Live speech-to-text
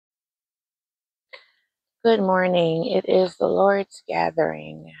Good morning. It is the Lord's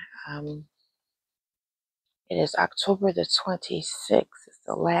gathering. It is October the 26th. It's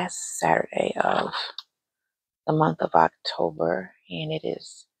the last Saturday of the month of October, and it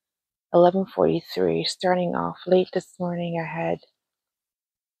is 11:43. Starting off late this morning, I had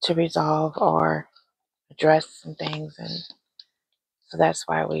to resolve or address some things, and so that's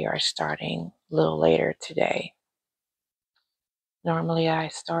why we are starting a little later today. Normally, I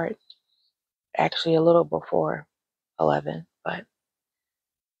start actually a little before 11, but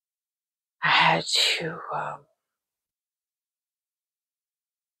I had to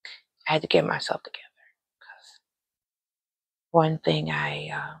get myself together. One thing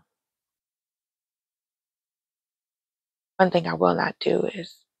I will not do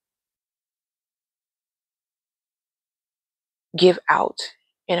is give out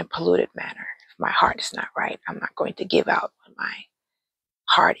in a polluted manner. If my heart is not right, I'm not going to give out when my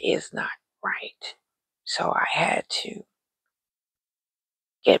heart is not right. So I had to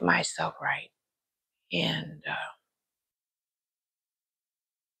get myself right, and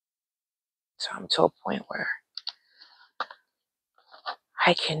so I'm to a point where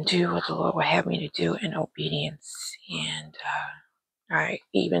I can do what the Lord will have me to do in obedience. And I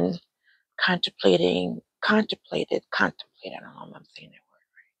even contemplated. I don't know if I'm saying that word.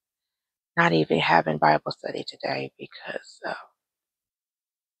 Not even having Bible study today because of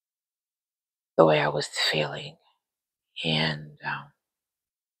the way I was feeling. And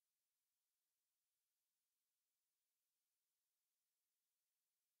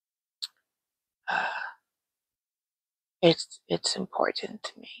it's important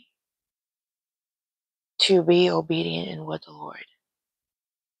to me to be obedient in what the Lord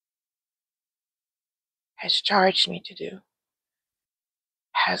has charged me to do,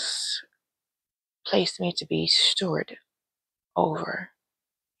 has placed me to be steward over,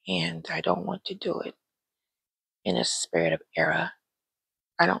 and I don't want to do it in a spirit of error.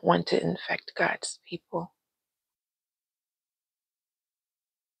 I don't want to infect God's people.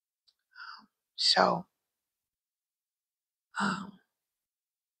 So,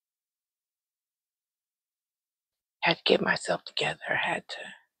 had to get myself together, had to,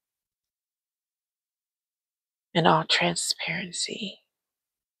 in all transparency,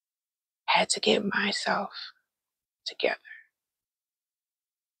 had to get myself together.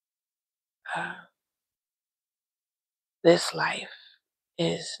 This life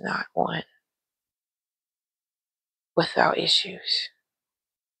is not one without issues.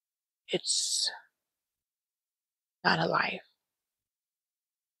 It's not a life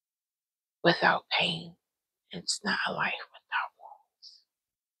without pain. It's not a life without wounds.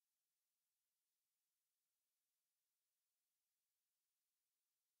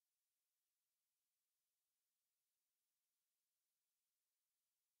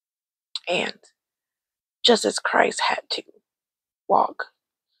 And just as Christ had to walk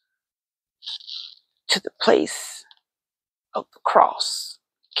to the place of the cross,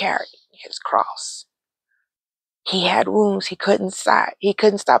 carrying his cross, he had wounds he couldn't stop. He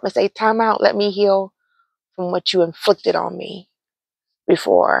couldn't stop and say, "Time out, let me heal from what you inflicted on me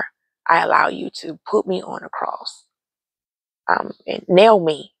before I allow you to put me on a cross, and nail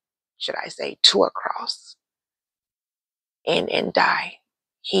me, should I say, to a cross and die."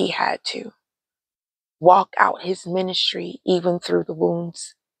 He had to walk out his ministry even through the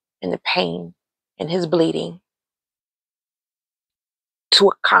wounds and the pain and his bleeding to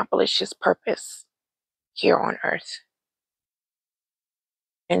accomplish his purpose here on earth.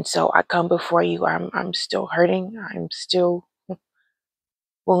 And so I come before you. I'm still hurting. I'm still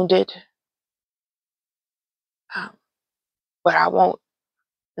wounded. But I won't,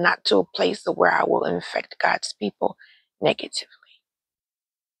 not to a place of where I will infect God's people negatively.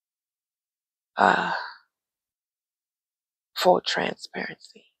 Full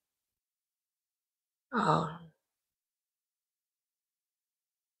transparency.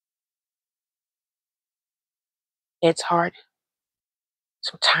 It's hard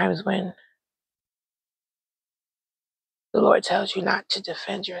sometimes when the Lord tells you not to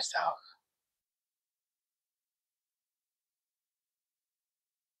defend yourself.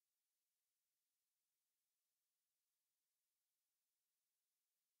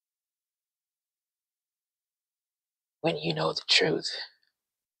 When you know the truth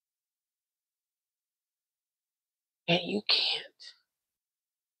and you can't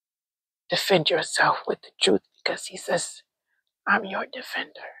defend yourself with the truth because he says, "I'm your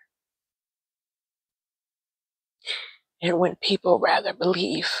defender." And when people rather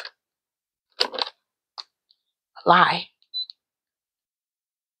believe a lie,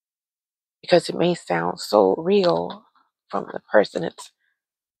 because it may sound so real from the person it's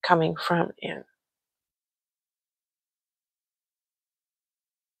coming from, and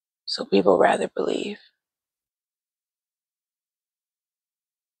So people rather believe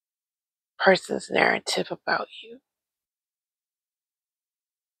person's narrative about you.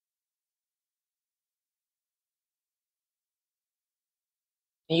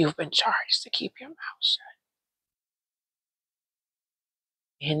 You've been charged to keep your mouth shut.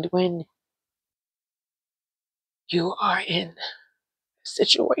 And when you are in a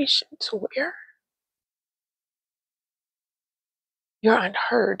situation to where you're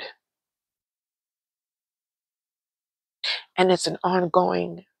unheard, and it's an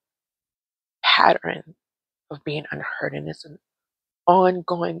ongoing pattern of being unheard, and it's an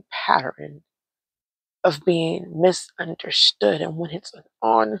ongoing pattern of being misunderstood, and when it's an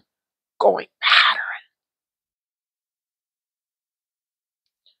ongoing pattern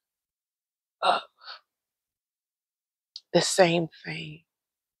of the same thing,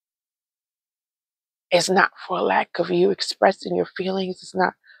 it's not for a lack of you expressing your feelings, it's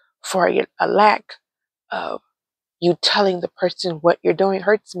not for a lack of you telling the person what you're doing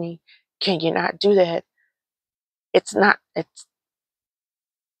hurts me. Can you not do that? It's not,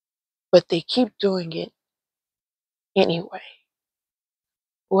 but they keep doing it anyway.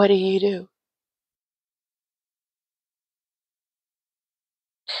 What do?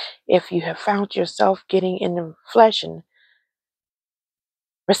 If you have found yourself getting in the flesh and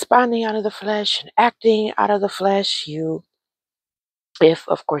responding out of the flesh and acting out of the flesh, if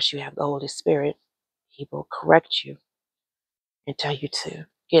of course you have the Holy Spirit, He will correct you and tell you to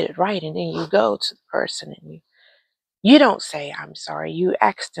get it right. And then you go to the person and you don't say, I'm sorry. You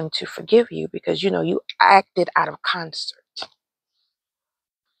ask them to forgive you because you acted out of concert.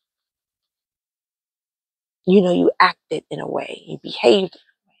 You acted in a way, you behaved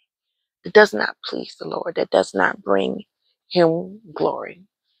that does not please the Lord, that does not bring Him glory.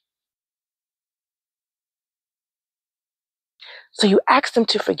 So you ask them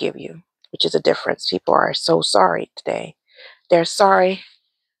to forgive you, which is a difference. People are so sorry today. They're sorry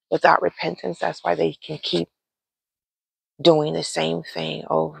without repentance. That's why they can keep doing the same thing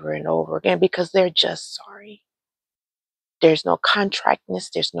over and over again because they're just sorry. There's no contractness,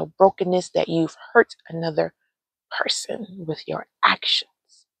 there's no brokenness that you've hurt another person with your actions.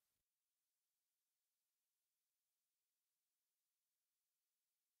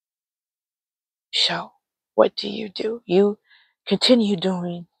 So, what do? You continue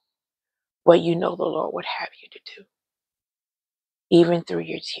doing what you know the Lord would have you to do, even through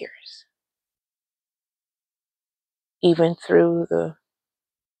your tears, even through the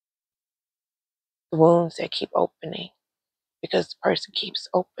wounds that keep opening because the person keeps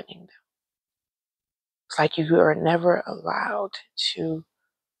opening them. It's like you are never allowed to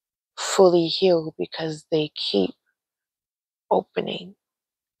fully heal because they keep opening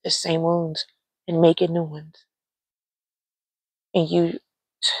the same wounds and making new ones. And you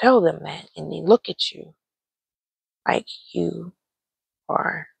tell them that, and they look at you like you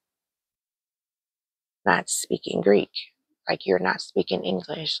are not speaking Greek, like you're not speaking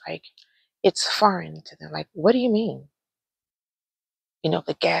English, like it's foreign to them. Like, what do you mean?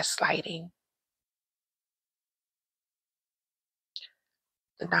 The gaslighting,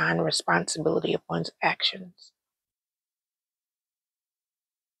 the non-responsibility of one's actions.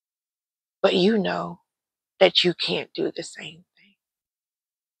 But you know that you can't do the same thing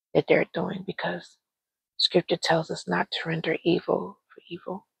that they're doing because Scripture tells us not to render evil for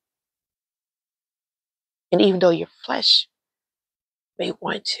evil. And even though your flesh may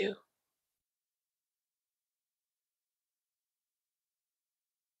want to,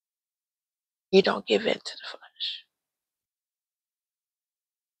 you don't give in to the flesh.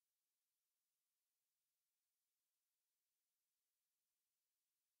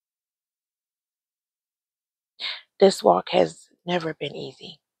 This walk has never been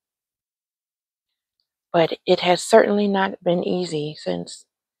easy, but it has certainly not been easy since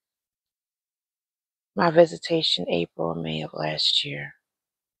my visitation April and May of last year.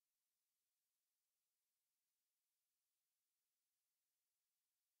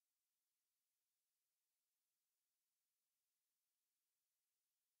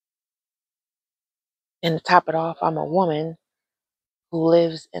 And to top it off, I'm a woman who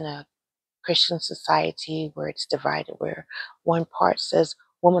lives in a Christian society where it's divided, where one part says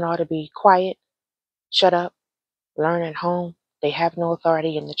women ought to be quiet, shut up, learn at home. They have no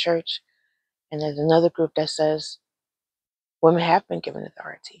authority in the church. And there's another group that says women have been given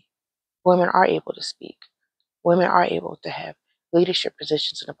authority. Women are able to speak. Women are able to have leadership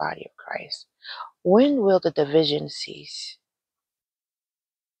positions in the body of Christ. When will the division cease?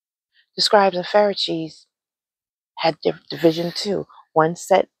 The scribes and Pharisees had division too. One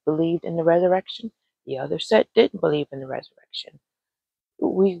set believed in the resurrection, the other set didn't believe in the resurrection.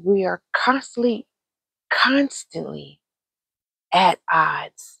 We are constantly at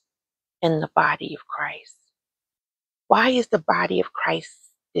odds in the body of Christ. Why is the body of Christ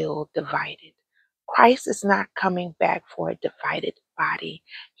still divided? Christ is not coming back for a divided body.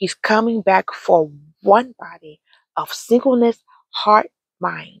 He's coming back for one body of singleness, heart,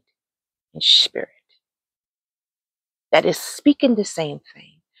 mind, and spirit that is speaking the same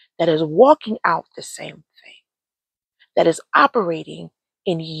thing, that is walking out the same thing, that is operating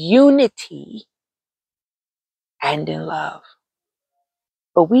in unity and in love.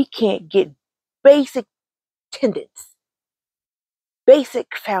 But we can't get basic tenets,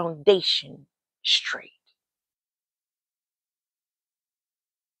 basic foundation straight.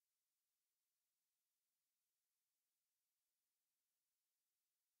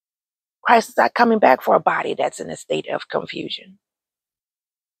 Christ is not coming back for a body that's in a state of confusion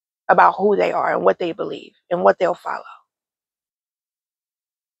about who they are and what they believe and what they'll follow.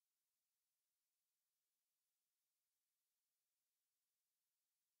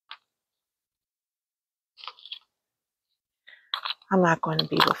 I'm not going to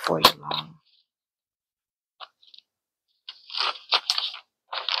be before you long.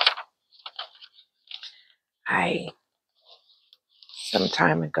 Some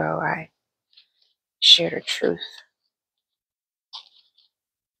time ago, I shared a truth.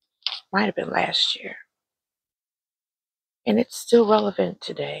 Might have been last year. And it's still relevant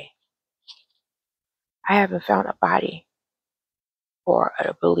today. I haven't found a body or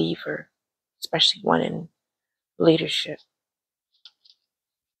a believer, especially one in leadership,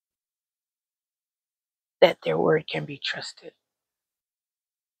 that their word can be trusted.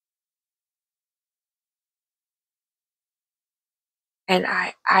 And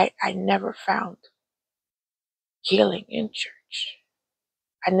I never found healing in church.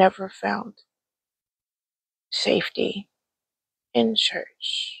 I never found safety in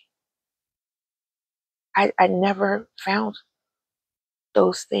church. I never found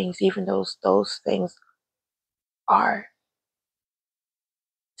those things, even those things are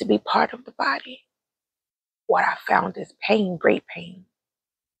to be part of the body. What I found is pain, great pain.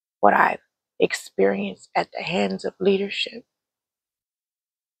 What I've experienced at the hands of leadership.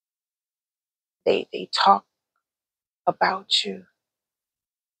 They talk about you.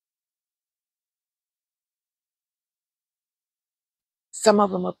 Some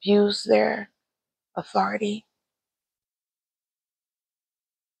of them abuse their authority.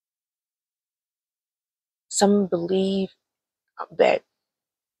 Some believe that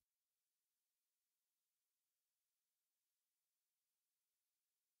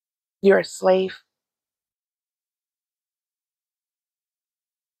you're a slave.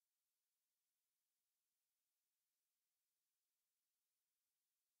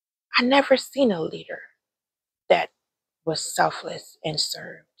 I never seen a leader that was selfless and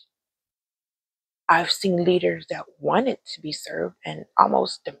served. I've seen leaders that wanted to be served and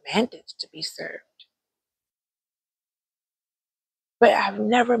almost demanded to be served. But I've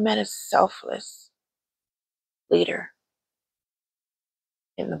never met a selfless leader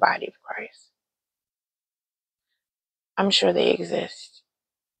in the body of Christ. I'm sure they exist,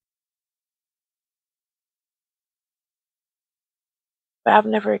 but I've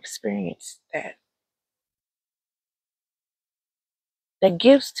never experienced that. That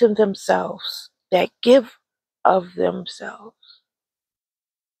gives to themselves, that give of themselves,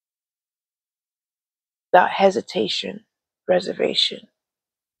 without hesitation, reservation,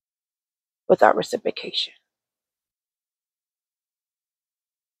 without reciprocation.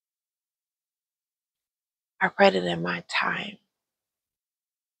 I pray that in my time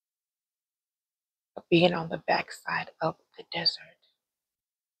of being on the backside of the desert,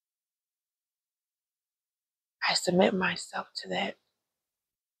 I submit myself to that,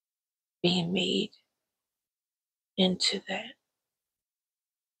 being made into that.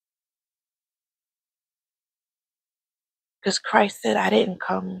 Because Christ said, I didn't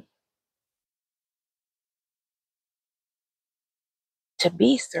come to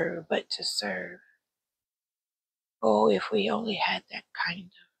be served, but to serve. Oh, if we only had that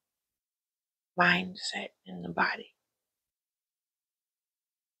kind of mindset in the body.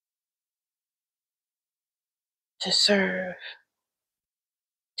 To serve,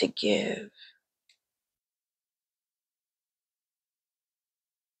 to give.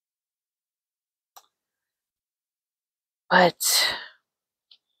 But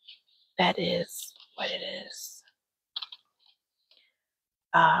that is what it is.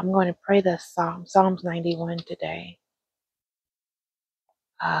 I'm going to pray the Psalms 91 today.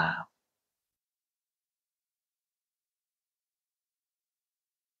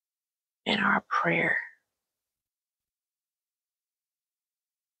 In our prayer.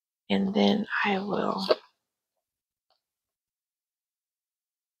 And then I will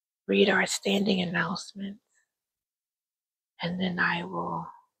read our standing announcements. And then I will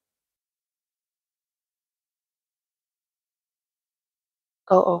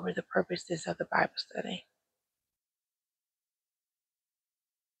go over the purposes of the Bible study.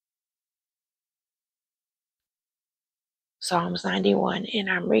 Psalms 91, and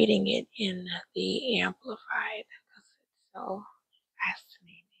I'm reading it in the Amplified because it's so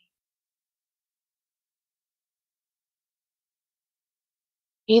fascinating.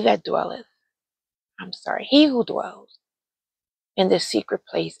 He who dwells in the secret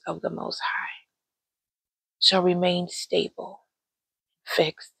place of the Most High shall remain stable,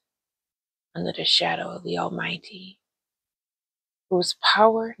 fixed under the shadow of the Almighty, whose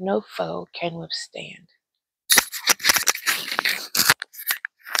power no foe can withstand.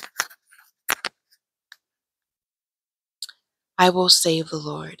 I will save the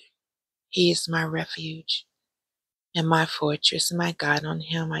Lord. He is my refuge and my fortress, my God. On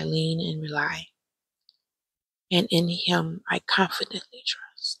him I lean and rely, and in him I confidently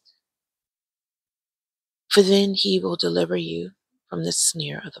trust. For then he will deliver you from the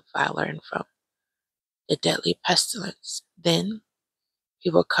snare of the fowler and from the deadly pestilence. Then he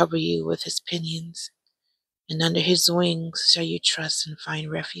will cover you with his pinions, and under his wings shall you trust and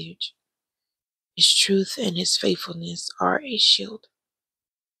find refuge. His truth and his faithfulness are a shield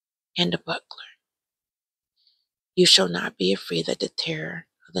and a buckler. You shall not be afraid of the terror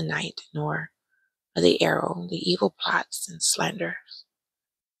of the night, nor of the arrow, the evil plots and slanders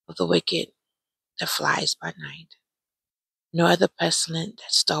of the wicked that flies by night, nor of the pestilence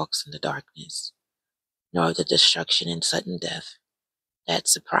that stalks in the darkness, nor of the destruction and sudden death that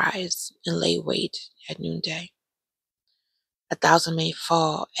surprise and lay wait at noonday. 1,000 may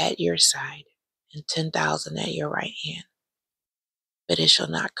fall at your side, and 10,000 at your right hand, but it shall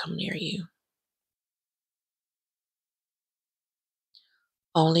not come near you.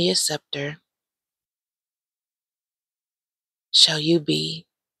 Only a scepter shall you be,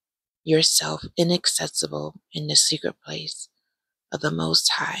 yourself inaccessible in the secret place of the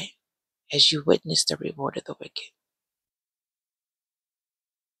Most High, as you witness the reward of the wicked.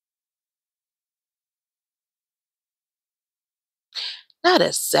 Not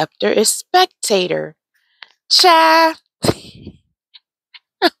a scepter, a spectator. Cha.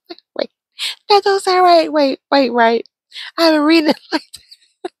 Wait, that don't sound right. Wait, right. I've been reading it like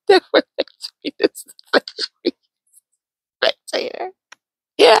that. This spectator.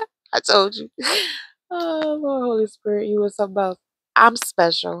 Yeah, I told you. Oh, Lord, Holy Spirit, you was something else. I'm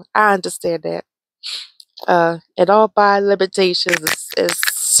special. I understand that. And all by limitations is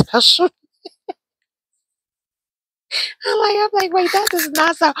special. I'm like, wait, that does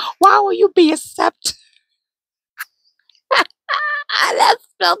not sound. Why will you be accepted? That's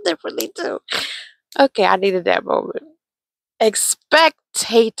spelled differently too. Okay, I needed that moment.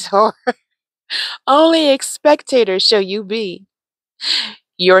 Expectator. Only a spectator shall you be,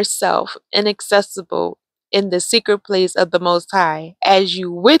 yourself inaccessible in the secret place of the Most High, as you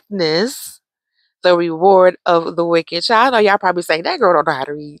witness the reward of the wicked. I know y'all probably saying that girl don't know how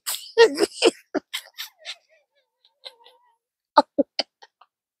to read.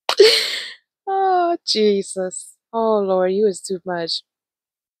 Oh, Jesus. Oh, Lord, you is too much.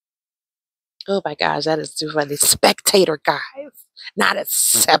 Oh, my gosh, that is too funny. Spectator, guys, not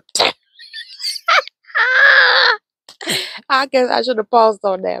accepted. I guess I should have paused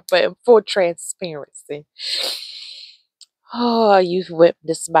on that, but in full transparency. Oh, you've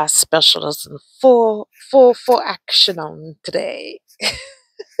witnessed my specialness in full action on today.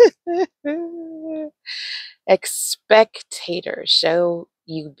 Expectator shall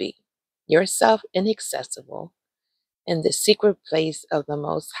you be, yourself inaccessible in the secret place of the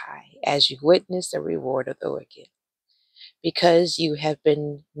Most High, as you witness the reward of the wicked, because you have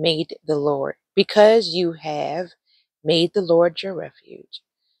made the Lord your refuge,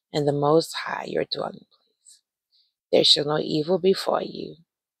 and the Most High your dwelling place. There shall no evil befall you,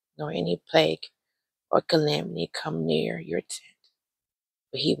 nor any plague or calamity come near your tent.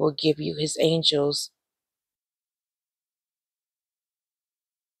 For he will give you his angels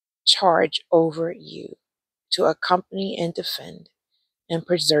charge over you, to accompany and defend and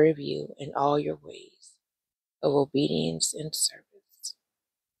preserve you in all your ways of obedience and service.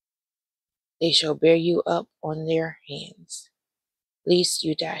 They shall bear you up on their hands, lest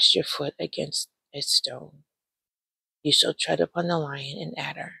you dash your foot against a stone. You shall tread upon the lion and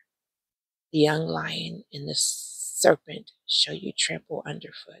adder, the young lion and the serpent shall you trample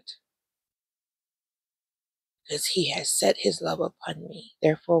underfoot. Because he has set his love upon me,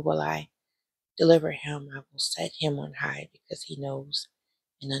 therefore will I deliver him. I will set him on high, because he knows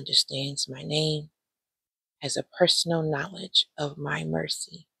and understands my name, has a personal knowledge of my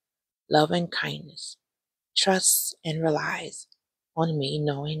mercy, love, and kindness, trusts and relies on me,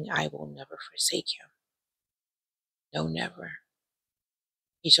 knowing I will never forsake him. No, never.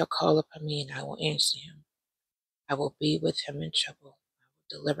 He shall call upon me, and I will answer him. I will be with him in trouble. I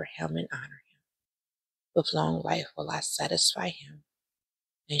will deliver him and honor him. With long life will I satisfy him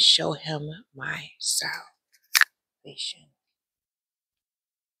and show him my salvation.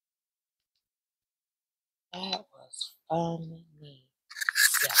 That was funny.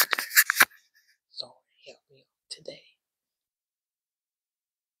 Yeah, Lord help me today.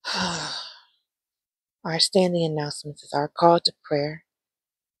 Our standing announcements is our call to prayer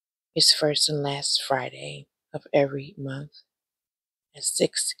is first and last Friday of every month at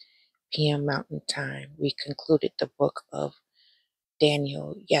 6 p.m. Mountain Time. We concluded the book of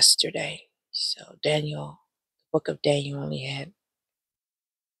Daniel yesterday. So the book of Daniel only had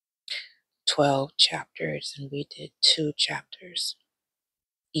 12 chapters, and we did 2 chapters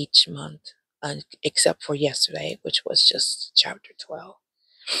each month, except for yesterday, which was just chapter 12.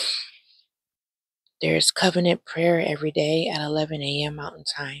 There's covenant prayer every day at 11 a.m. Mountain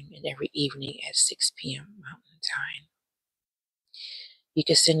Time and every evening at 6 p.m. Mountain Time. You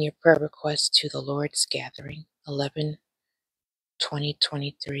can send your prayer requests to the Lord's Gathering 11/2023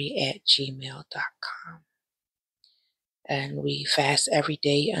 at gmail.com. And we fast every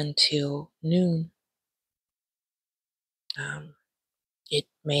day until noon. It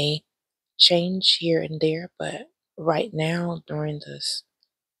may change here and there, but right now, during this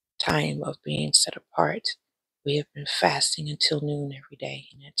time of being set apart, we have been fasting until noon every day,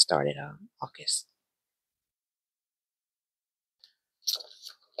 and it started on August.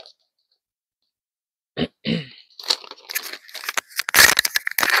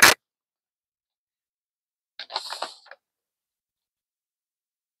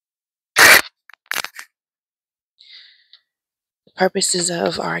 The purposes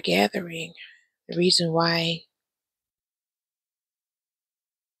of our gathering, the reason why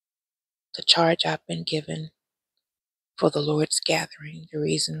the charge I've been given for the Lord's gathering, the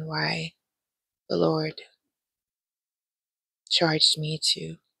reason why the Lord charged me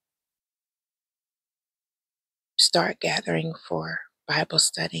to start gathering for Bible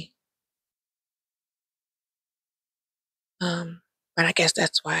study. And I guess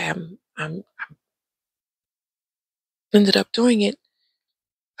that's why I'm ended up doing it.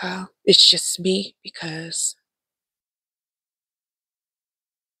 It's just me because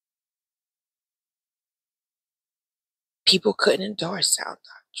people couldn't endure sound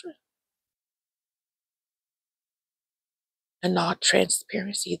doctrine. In all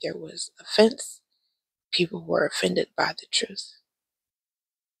transparency, there was offense. People were offended by the truth.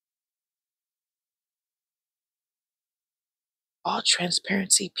 All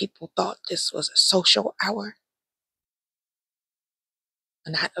transparency, people thought this was a social hour,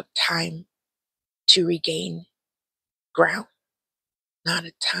 not a time to regain ground, not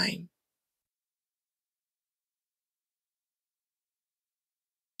a time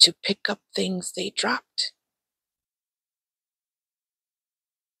to pick up things they dropped.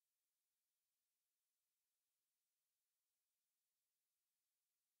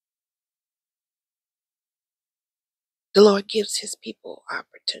 The Lord gives his people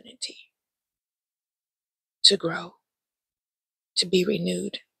opportunity to grow, to be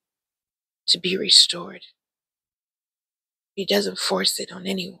renewed, to be restored. He doesn't force it on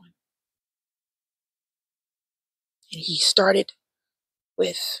anyone. And he started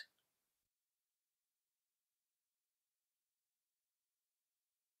with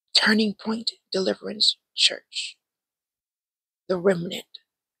Turning Point Deliverance Church, the remnant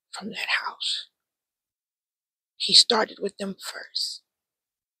from that house. He started with them first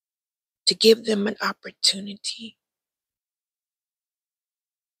to give them an opportunity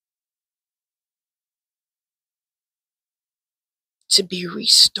to be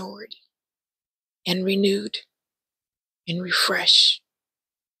restored and renewed and refreshed,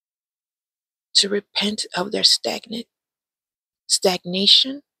 to repent of their stagnation,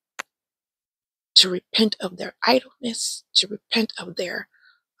 to repent of their idleness, to repent of their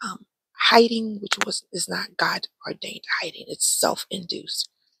hiding, which is not God ordained hiding, it's self-induced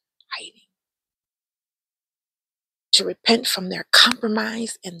hiding. To repent from their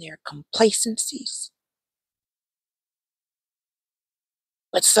compromise and their complacencies.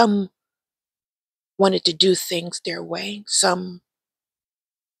 But some wanted to do things their way. Some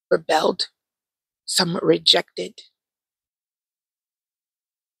rebelled. Some rejected.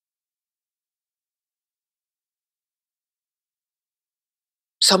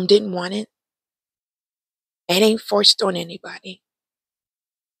 Some didn't want it. It ain't forced on anybody.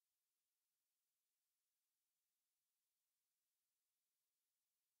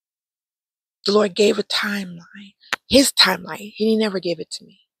 The Lord gave a timeline, his timeline. He never gave it to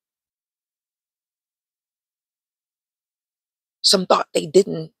me. Some thought they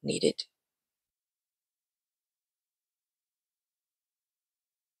didn't need it.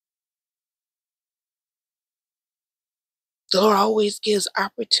 The Lord always gives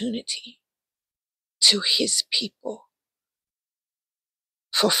opportunity to his people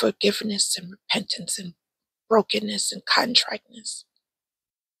for forgiveness and repentance and brokenness and contriteness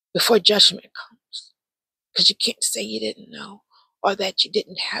before judgment comes. Because you can't say you didn't know or that you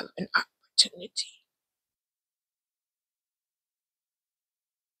didn't have an opportunity.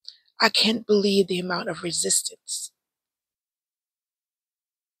 I can't believe the amount of resistance,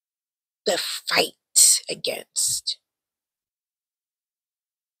 the fight against.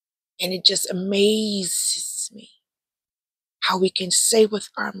 And it just amazes me how we can say with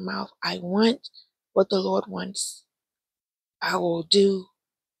our mouth, I want what the Lord wants. I will do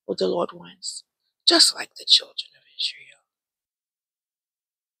what the Lord wants, just like the children of Israel.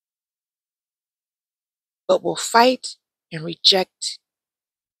 But will fight and reject,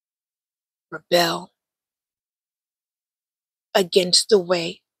 rebel against the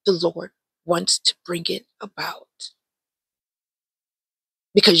way the Lord wants to bring it about.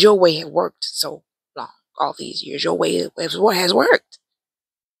 Because your way has worked so long, all these years. Your way is what has worked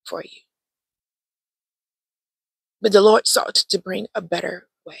for you. But the Lord sought to bring a better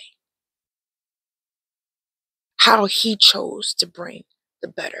way. How he chose to bring the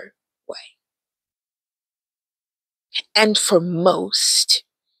better way. And for most,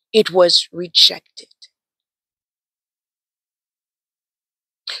 it was rejected.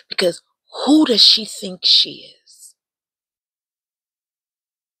 Because who does she think she is?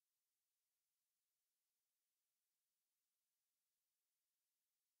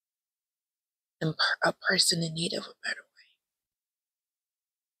 And a person in need of a better way.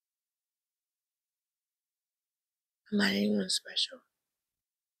 I'm not anyone special.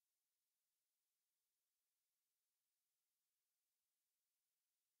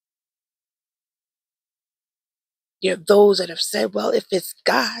 There are those that have said, well, if it's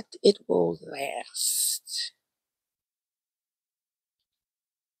God, it will last.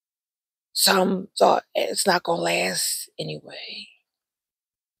 Some thought it's not going to last anyway.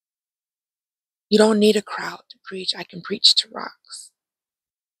 You don't need a crowd to preach. I can preach to rocks.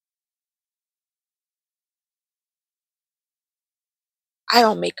 I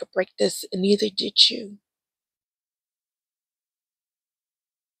don't make or break this, and neither did you.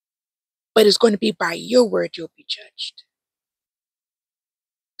 But it's going to be by your word you'll be judged,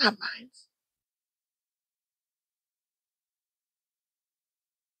 not mine.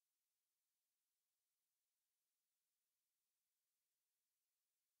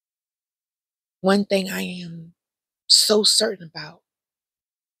 One thing I am so certain about,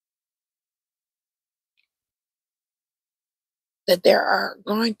 that there are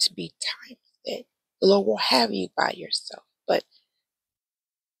going to be times that the Lord will have you by yourself. But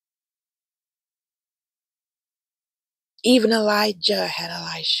even Elijah had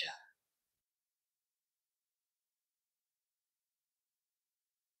Elisha.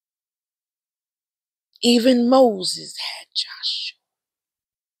 Even Moses had Joshua.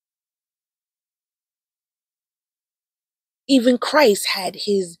 Even Christ had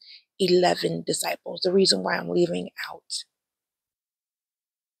his 11 disciples. The reason why I'm leaving out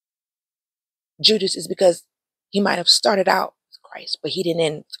Judas is because he might have started out with Christ, but he didn't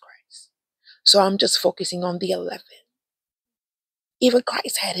end with Christ. So I'm just focusing on the 11. Even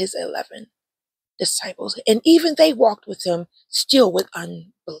Christ had his 11 disciples, and even they walked with him still with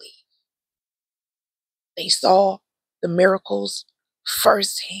unbelief. They saw the miracles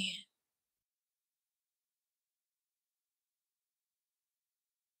firsthand.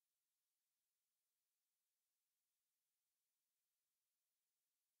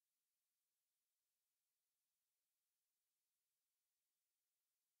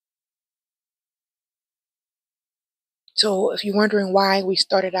 So if you're wondering why we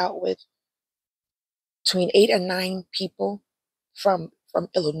started out with between 8 and 9 people from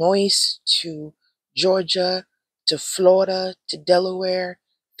Illinois to Georgia to Florida to Delaware,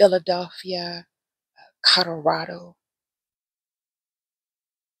 Philadelphia, Colorado.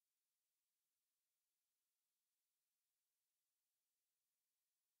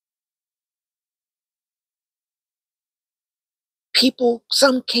 People,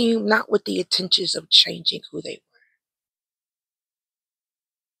 some came not with the intentions of changing who they were,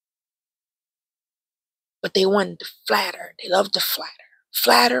 but they wanted to flatter. They loved to flatter.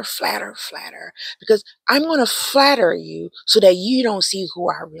 Flatter, flatter, flatter. Because I'm going to flatter you so that you don't see who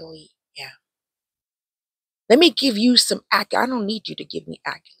I really am. Let me give you some accolades. I don't need you to give me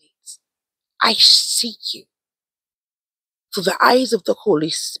accolades. I see you through the eyes of the Holy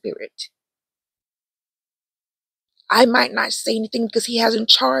Spirit. I might not say anything because he hasn't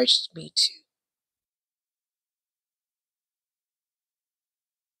charged me to.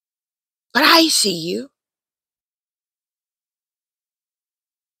 But I see you.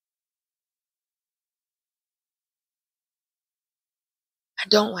 I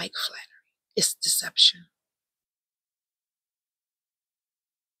don't like flattery. It's deception.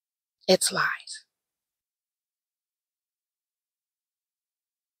 It's lies.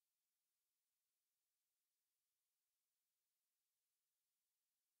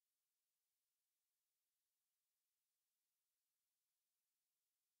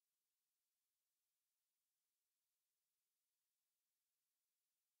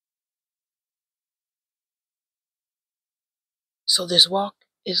 So this walk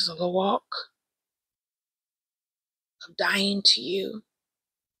is the walk of dying to you.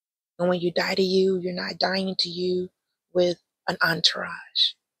 And when you die to you, you're not dying to you with an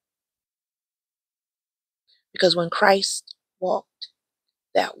entourage. Because when Christ walked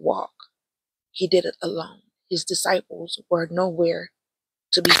that walk, he did it alone. His disciples were nowhere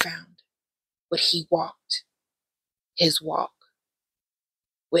to be found, but he walked his walk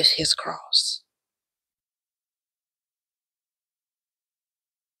with his cross.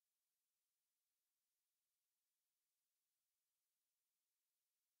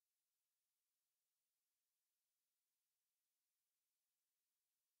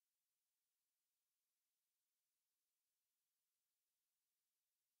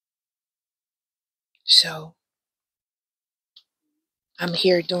 So I'm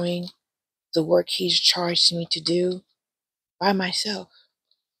here doing the work he's charged me to do by myself.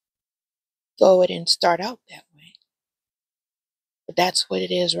 Though it didn't start out that way. But that's what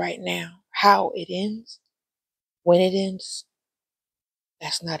it is right now. How it ends, when it ends,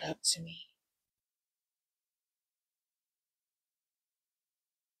 that's not up to me.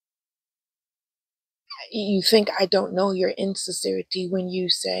 You think I don't know your insincerity when you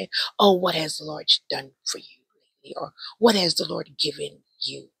say, oh, what has the Lord done for you lately? Or what has the Lord given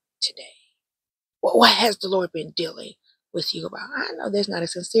you today? What has the Lord been dealing with you about? I know there's not a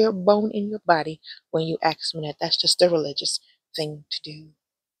sincere bone in your body when you ask me that. That's just a religious thing to do.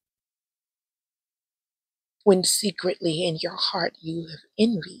 When secretly in your heart you have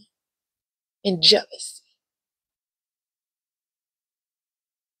envy and jealousy.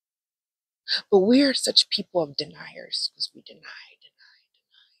 But we're such people of deniers because we deny.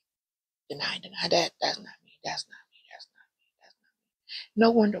 That's not me. That's not me. That's not me. That's not me.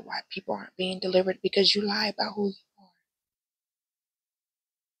 No wonder why people aren't being delivered, because you lie about who you are.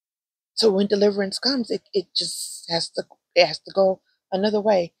 So when deliverance comes, it just has to go another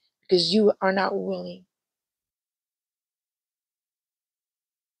way, because you are not willing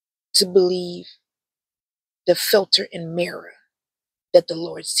to believe the filter and mirror that the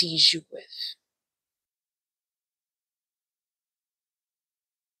Lord sees you with.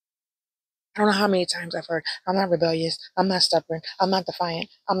 I don't know how many times I've heard, I'm not rebellious, I'm not stubborn, I'm not defiant,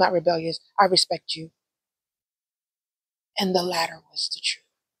 I'm not rebellious, I respect you. And the latter was the truth.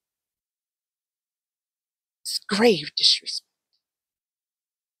 It's grave disrespect.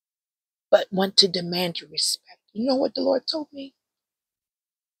 But want to demand your respect. You know what the Lord told me?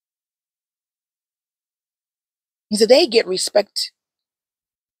 He said they get respect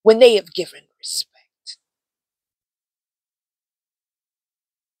when they have given respect.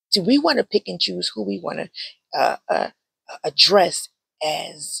 See, we want to pick and choose who we want to address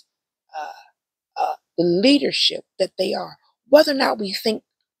as the leadership that they are. Whether or not we think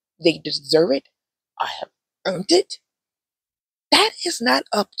they deserve it or have earned it, that is not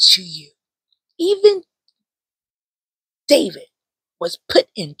up to you. Even David was put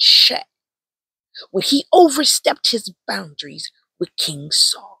in check when he overstepped his boundaries with King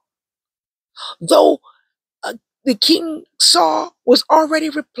Saul. Though the King Saul was already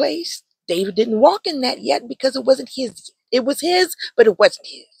replaced, David didn't walk in that yet because it wasn't his. It was his, but it wasn't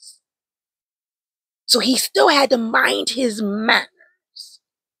his. So he still had to mind his manners.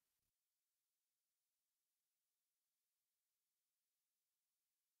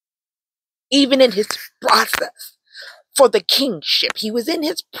 Even in his process for the kingship, he was in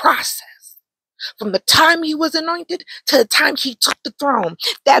his process. From the time he was anointed to the time he took the throne,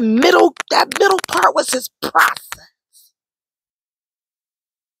 that middle part was his process.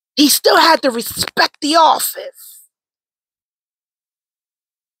 He still had to respect the office.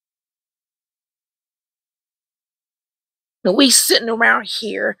 And we sitting around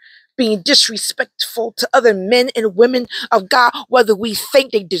here being disrespectful to other men and women of God, whether we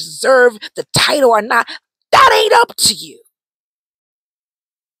think they deserve the title or not, that ain't up to you.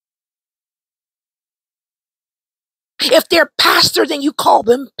 If they're pastor, then you call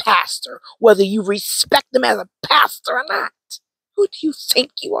them pastor, whether you respect them as a pastor or not. Who do you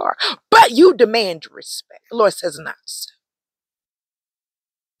think you are? But you demand respect. The Lord says not so.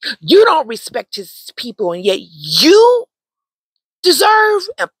 You don't respect his people, and yet you deserve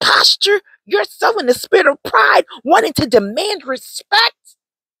and posture yourself in the spirit of pride, wanting to demand respect.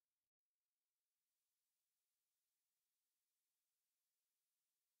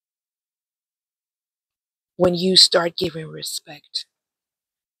 When you start giving respect,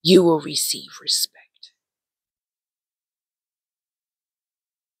 you will receive respect.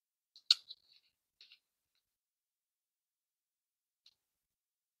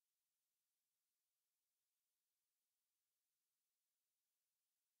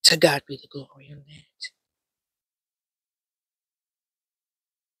 To God be the glory on that.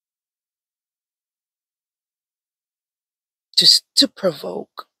 Just to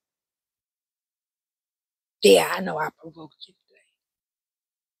provoke. Yeah, I know I provoked you today.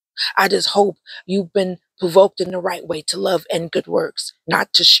 I just hope you've been provoked in the right way to love and good works,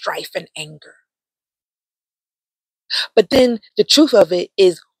 not to strife and anger. But then the truth of it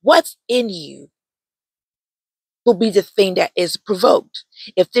is what's in you will be the thing that is provoked.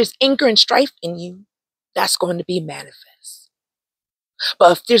 If there's anger and strife in you, that's going to be manifest.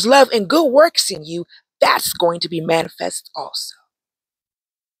 But if there's love and good works in you, that's going to be manifest also.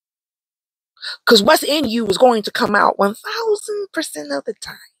 Because what's in you is going to come out 1000% of the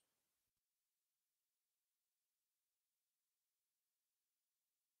time.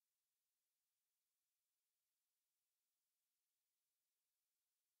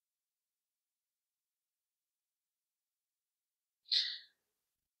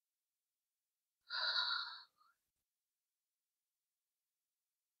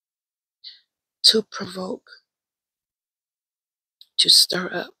 To provoke, to stir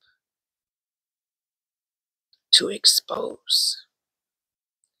up, to expose,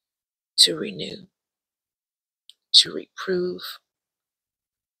 to renew, to reprove,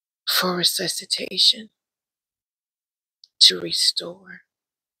 for resuscitation, to restore,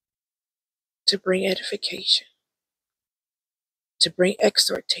 to bring edification, to bring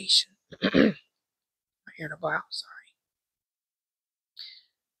exhortation. My irritable, sorry.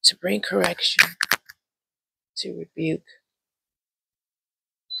 To bring correction, to rebuke,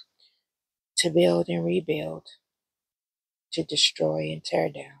 to build and rebuild, to destroy and tear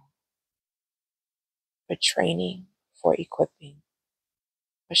down, for training, for equipping,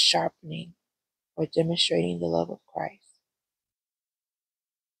 for sharpening, for demonstrating the love of Christ,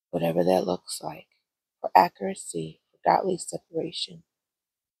 whatever that looks like, for accuracy, for godly separation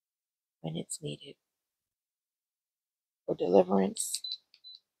when it's needed, for deliverance,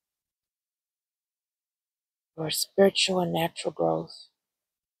 for spiritual and natural growth,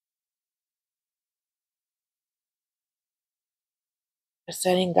 for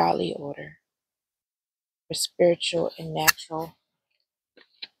setting godly order, for spiritual and natural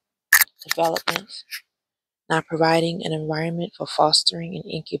development, not providing an environment for fostering and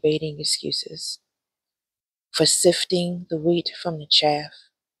incubating excuses, for sifting the wheat from the chaff,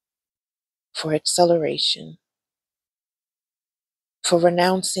 for acceleration, for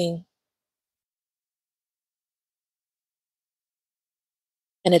renouncing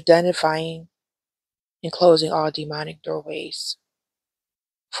and identifying and closing all demonic doorways,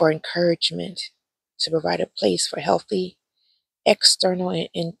 for encouragement to provide a place for healthy external and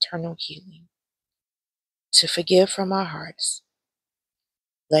internal healing, to forgive from our hearts,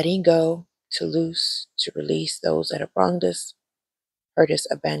 letting go, to loose, to release those that have wronged us, hurt us,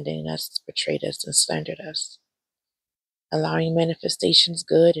 abandoned us, betrayed us, and slandered us, allowing manifestations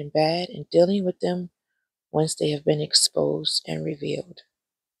good and bad and dealing with them once they have been exposed and revealed,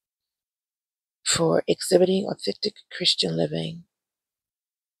 for exhibiting authentic Christian living,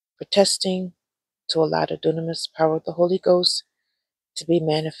 for testing to allow the dunamis power of the Holy Ghost to be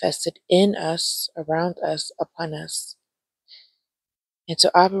manifested in us, around us, upon us, and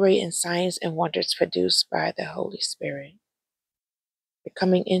to operate in signs and wonders produced by the Holy Spirit,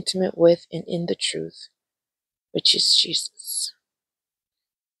 becoming intimate with and in the truth, which is Jesus,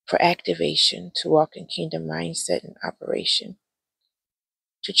 for activation to walk in kingdom mindset and operation,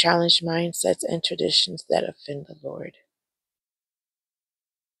 to challenge mindsets and traditions that offend the Lord,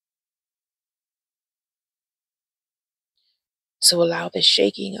 to allow the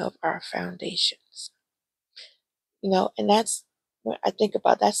shaking of our foundations. And that's what I think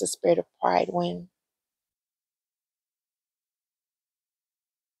about. That's the spirit of pride when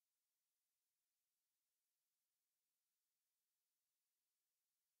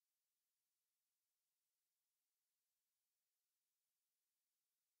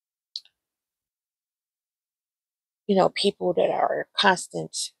people that are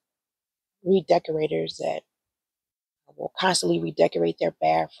constant redecorators that will constantly redecorate their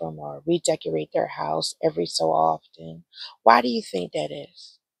bathroom or redecorate their house every so often. Why do you think that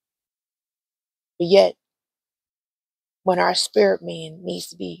is? But yet, when our spirit man needs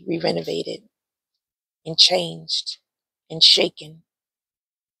to be renovated and changed and shaken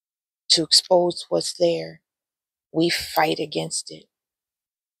to expose what's there, we fight against it.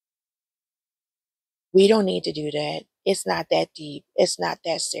 We don't need to do that. It's not that deep. It's not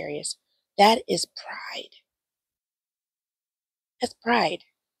that serious. That is pride. That's pride.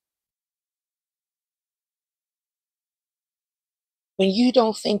 When you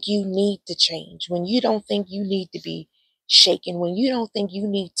don't think you need to change, when you don't think you need to be shaken, when you don't think you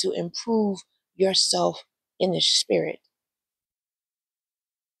need to improve yourself in the spirit.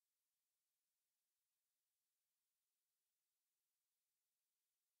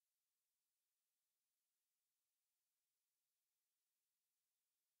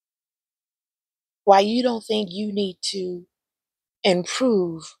 Why you don't think you need to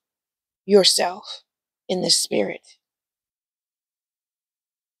improve yourself in the spirit.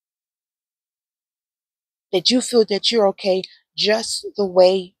 That you feel that you're okay just the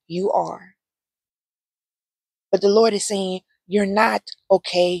way you are. But the Lord is saying, you're not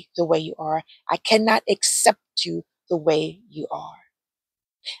okay the way you are. I cannot accept you the way you are.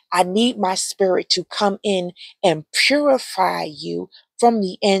 I need my spirit to come in and purify you from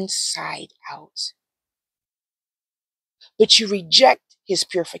the inside out. But you reject his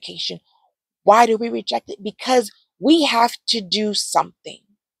purification. Why do we reject it? Because we have to do something.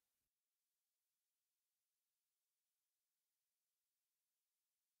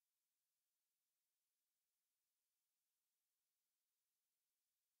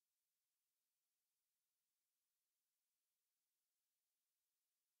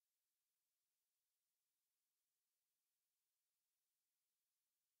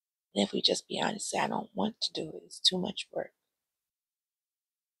 And if we just be honest, say, I don't want to do it. It's too much work.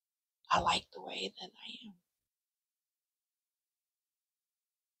 I like the way that I am.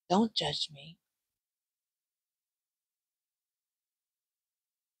 Don't judge me.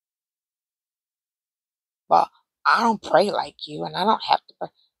 Well, I don't pray like you and I don't have to pray.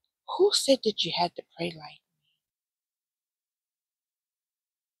 Who said that you had to pray like me?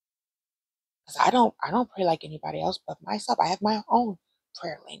 Because I don't pray like anybody else but myself. I have my own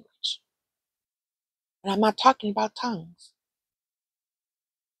prayer language. And I'm not talking about tongues.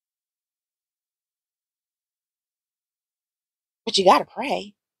 But you gotta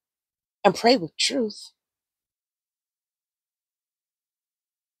pray and pray with truth.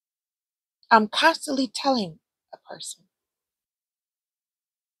 I'm constantly telling a person,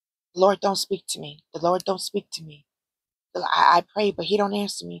 the Lord don't speak to me. The Lord don't speak to me. I pray, but he don't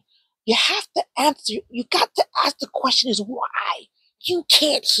answer me. You have to answer. You got to ask the question is why you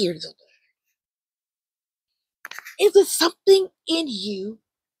can't hear the Lord. Is it something in you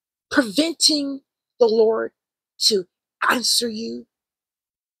preventing the Lord to answer you?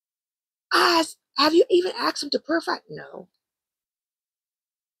 Have you even asked him to purify? No.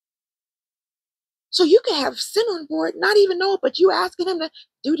 So you can have sin on board, not even know it, but you asking him to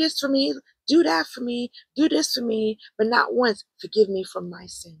do this for me, do that for me, do this for me, but not once forgive me from my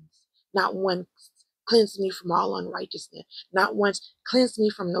sins. Not once cleanse me from all unrighteousness. Not once cleanse me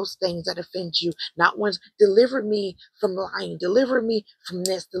from those things that offend you. Not once deliver me from lying. Deliver me from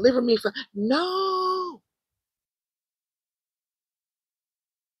this. Deliver me from... No.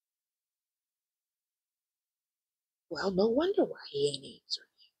 Well, no wonder why he ain't answering.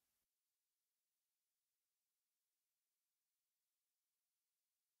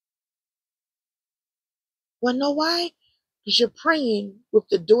 Well, know why? Because you're praying with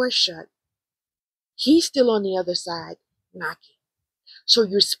the door shut. He's still on the other side knocking. So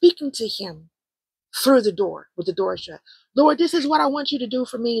you're speaking to him through the door with the door shut. Lord, this is what I want you to do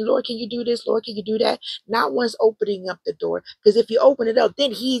for me. Lord, can you do this? Lord, can you do that? Not once opening up the door. Because if you open it up,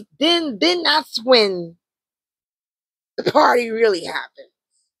 then that's when the party really happens.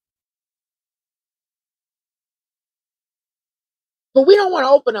 But we don't want to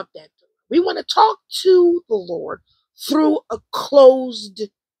open up that door. We want to talk to the Lord through a closed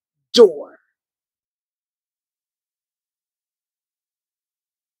door.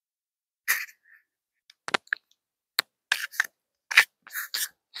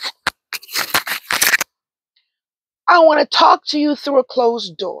 I want to talk to you through a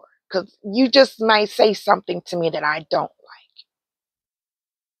closed door because you just might say something to me that I don't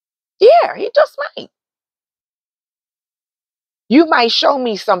like. Yeah, he just might. You might show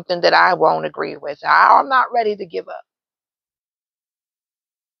me something that I won't agree with. I'm not ready to give up.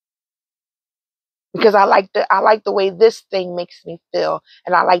 because I like the way this thing makes me feel,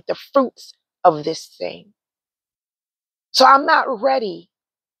 and I like the fruits of this thing. So I'm not ready.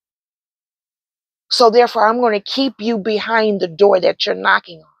 So therefore, I'm going to keep you behind the door that you're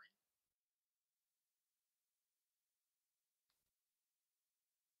knocking on.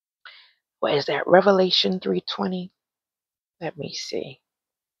 What is that? Revelation 3:20. Let me see.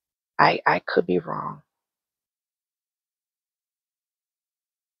 I could be wrong.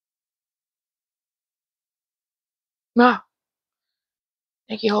 No.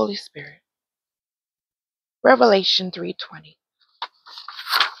 Thank you, Holy Spirit. Revelation 3:20.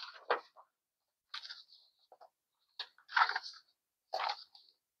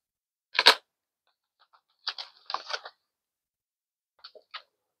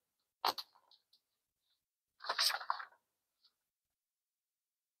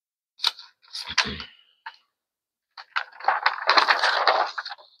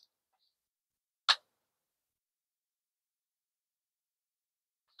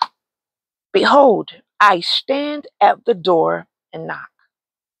 Behold, I stand at the door and knock.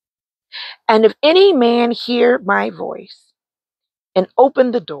 And if any man hear my voice and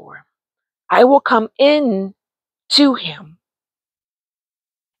open the door, I will come in to him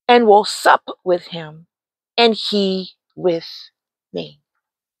and will sup with him and he with me.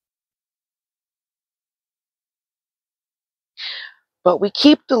 But we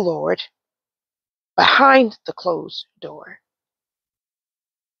keep the Lord behind the closed door.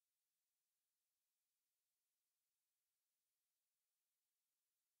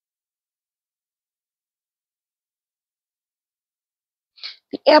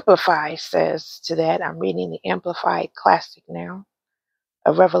 The Amplified says to that, I'm reading the Amplified Classic now,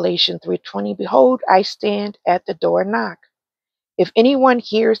 of Revelation 3:20. Behold, I stand at the door and knock. If anyone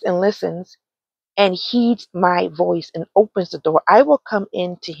hears and listens and heeds my voice and opens the door, I will come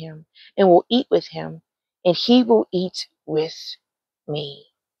in to him and will eat with him, and he will eat with me.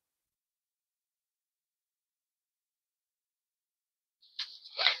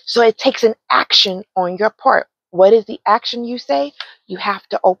 So it takes an action on your part. What is the action you say? You have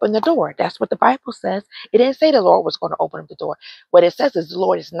to open the door. That's what the Bible says. It didn't say the Lord was going to open up the door. What it says is the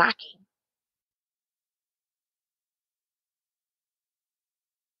Lord is knocking.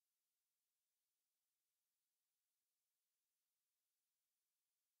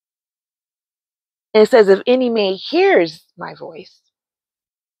 And it says, if any man hears my voice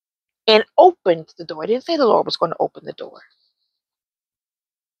and opens the door. It didn't say the Lord was going to open the door.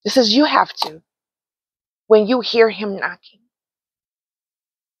 It says you have to when you hear him knocking.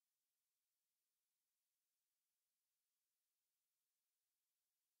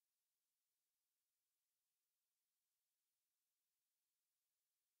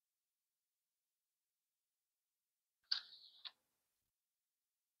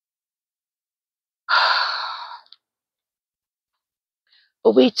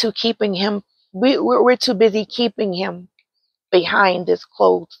 But we're too busy keeping him behind this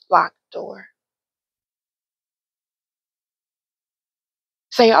closed, locked door.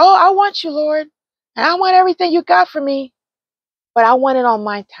 Say, oh, I want you, Lord. And I want everything you got for me. But I want it on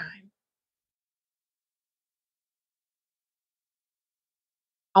my time.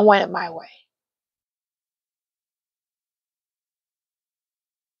 I want it my way.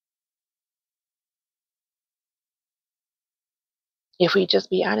 If we just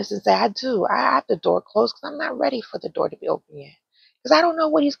be honest and say, I do. I have the door closed because I'm not ready for the door to be open yet. Because I don't know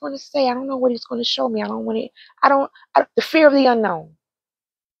what he's going to say. I don't know what he's going to show me. The fear of the unknown.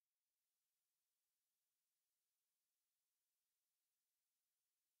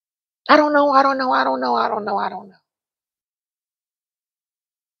 I don't know.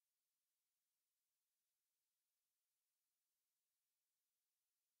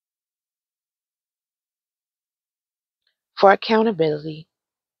 For accountability,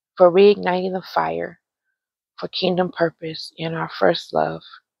 for reigniting the fire, for kingdom purpose in our first love,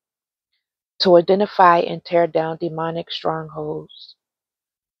 to identify and tear down demonic strongholds,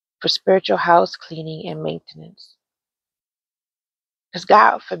 for spiritual house cleaning and maintenance. Because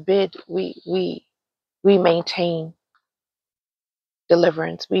God forbid we maintain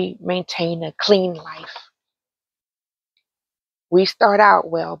deliverance, we maintain a clean life. We start out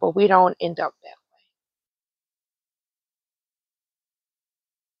well, but we don't end up that way.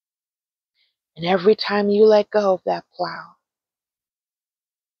 And every time you let go of that plow,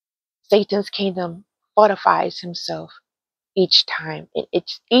 Satan's kingdom fortifies himself each time.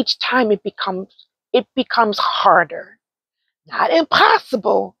 Each time it becomes harder. Not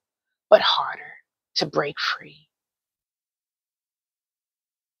impossible, but harder to break free.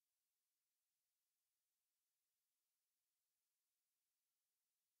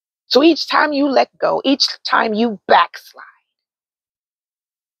 So each time you let go, each time you backslide,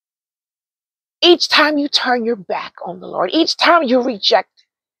 each time you turn your back on the Lord, each time you reject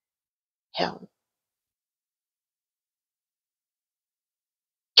him,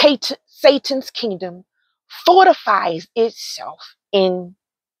 Satan's kingdom fortifies itself in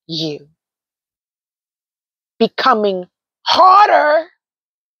you, becoming harder,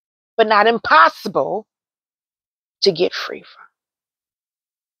 but not impossible, to get free from.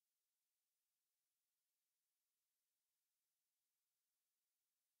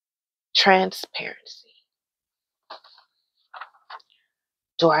 Transparency.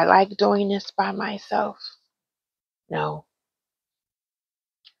 Do I like doing this by myself? No.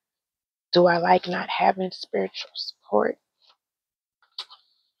 Do I like not having spiritual support?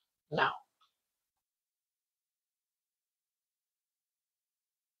 No.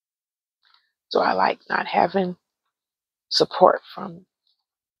 Do I like not having support from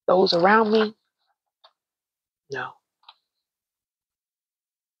those around me? No.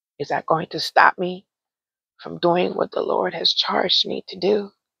 Is that going to stop me from doing what the Lord has charged me to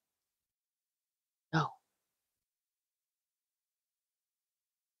do? No.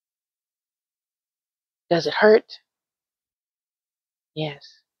 Does it hurt? Yes.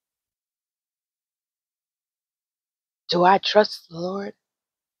 Do I trust the Lord?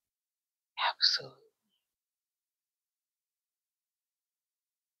 Absolutely.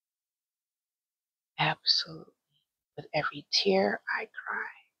 Absolutely. With every tear I cry.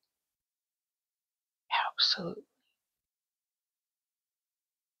 Absolutely.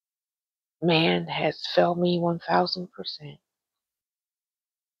 Man has failed me 1,000%,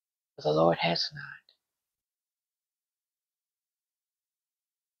 but the Lord has not.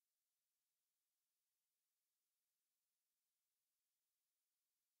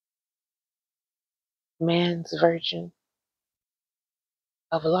 Man's version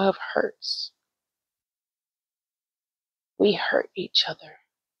of love hurts. We hurt each other.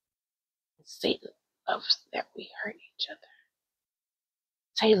 Satan loves that we hurt each other.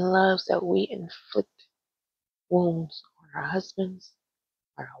 Satan loves that we inflict wounds on our husbands,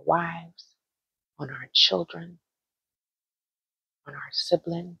 on our wives, on our children, on our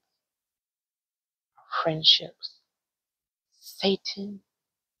siblings, our friendships. Satan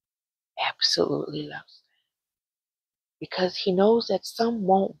absolutely loves that because he knows that some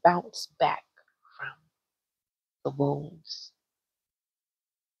won't bounce back from the wounds,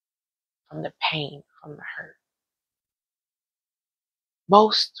 from the pain, from the hurt.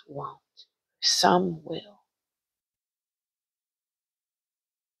 Most won't. Some will.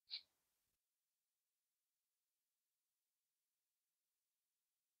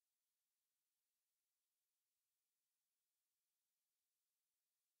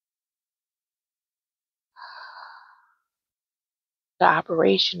 The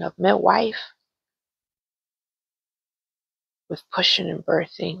operation of midwife with pushing and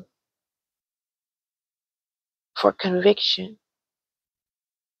birthing for conviction,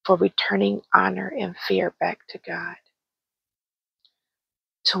 for returning honor and fear back to God,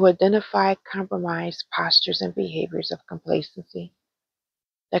 to identify compromised postures and behaviors of complacency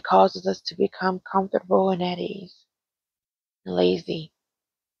that causes us to become comfortable and at ease and lazy,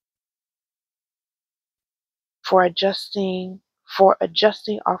 for adjusting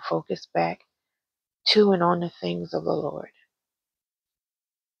our focus back to and on the things of the Lord,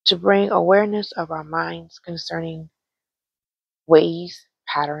 to bring awareness of our minds concerning ways,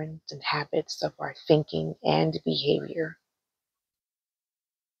 patterns, and habits of our thinking and behavior,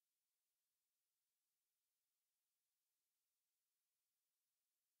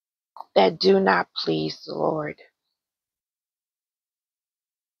 that do not please the Lord.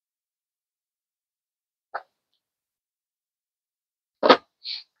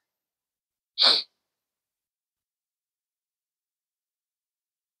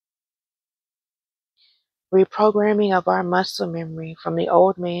 Reprogramming of our muscle memory from the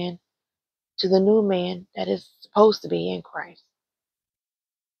old man to the new man that is supposed to be in Christ,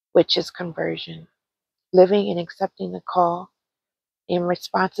 which is conversion, living and accepting the call and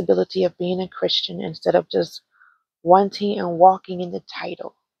responsibility of being a Christian instead of just wanting and walking in the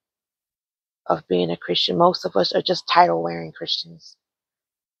title of being a Christian. Most of us are just title wearing Christians.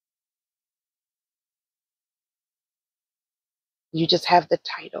 You just have the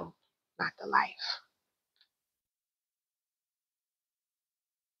title, not the life.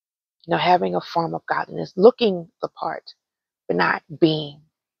 Having a form of godliness, looking the part, but not being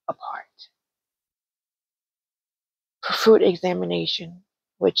a part. For fruit examination,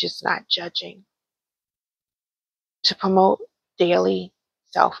 which is not judging. To promote daily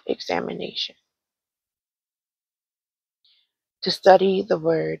self-examination. To study the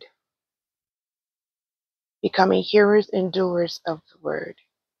word becoming hearers and doers of the word,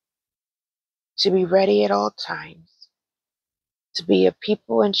 to be ready at all times, to be a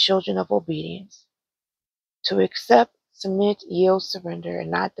people and children of obedience, to accept, submit, yield, surrender, and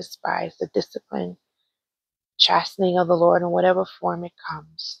not despise the discipline, chastening of the Lord in whatever form it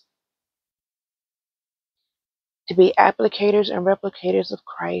comes, to be applicators and replicators of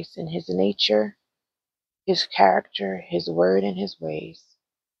Christ in his nature, his character, his word, and his ways,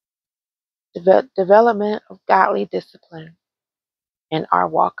 development of godly discipline in our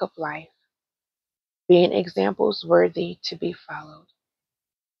walk of life, being examples worthy to be followed,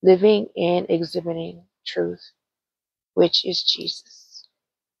 living and exhibiting truth, which is Jesus.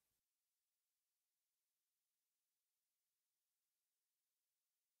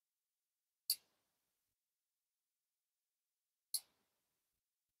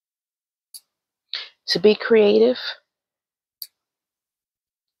 To be creative,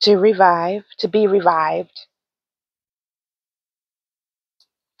 to revive, to be revived,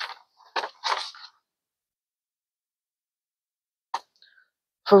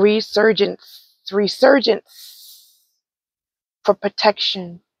 for resurgence, for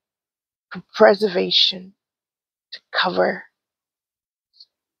protection, for preservation, to cover,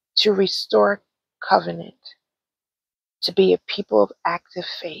 to restore covenant, to be a people of active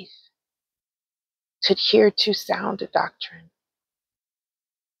faith, to adhere to sound doctrine,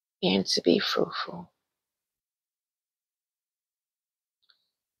 and to be fruitful.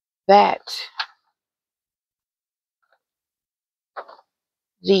 That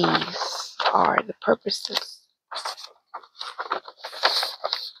these are the purposes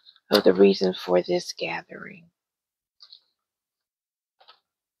of the reason for this gathering.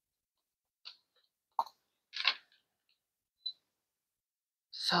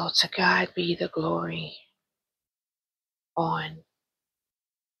 So to God be the glory on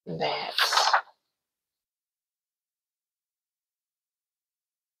that.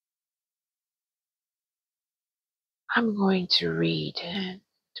 I'm going to read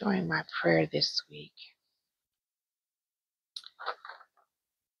during my prayer this week.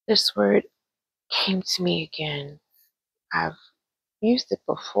 This word came to me again. I've used it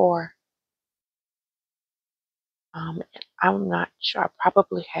before. I'm not sure. I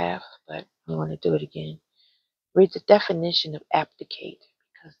probably have, but I'm going to do it again. Read the definition of abdicate,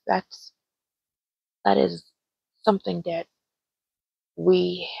 because that is something that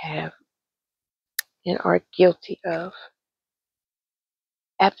we have and are guilty of.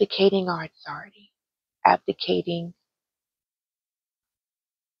 Abdicating our authority, abdicating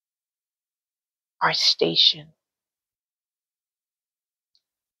our station,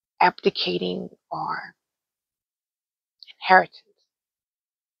 abdicating our inheritance,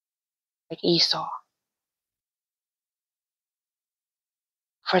 like Esau,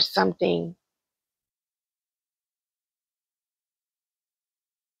 for something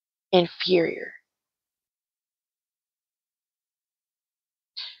inferior,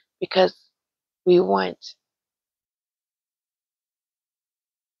 because we want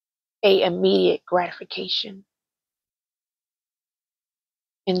a immediate gratification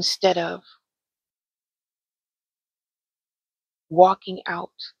instead of walking out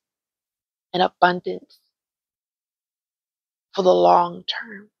in abundance for the long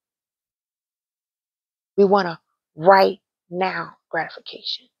term. We want a right now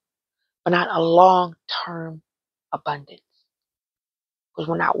gratification, but not a long term abundance. Because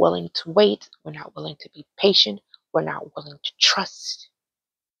we're not willing to wait, we're not willing to be patient, we're not willing to trust.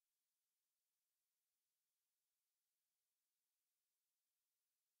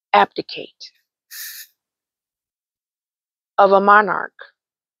 Abdicate of a monarch,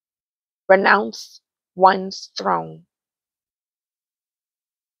 renounce one's throne.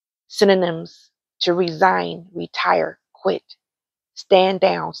 Synonyms: to resign, retire, quit, stand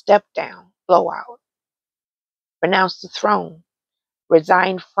down, step down, blow out. Renounce the throne,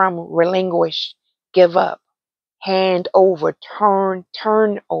 resign from, relinquish, give up, hand over,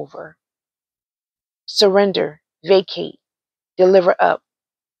 turn over. Surrender, vacate, deliver up,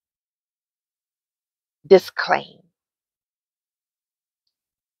 disclaim.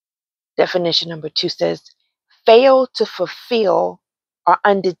 Definition number 2 says, fail to fulfill or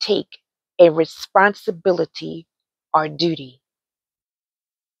undertake a responsibility or duty.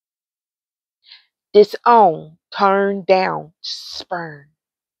 Disown, turn down, spurn.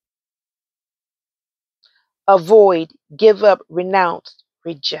 Avoid, give up, renounce,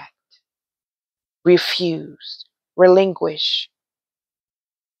 reject. Refuse, relinquish,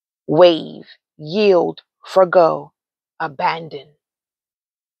 waive, yield, forgo, abandon.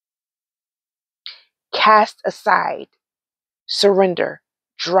 Cast aside, surrender,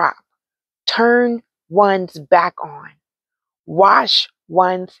 drop, turn one's back on, wash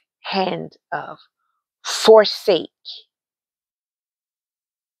one's hand of, forsake.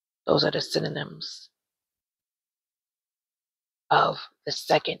 Those are the synonyms of the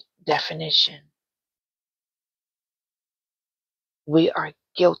second definition. We are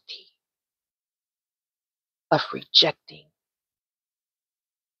guilty of rejecting,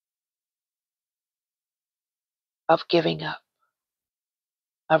 of giving up,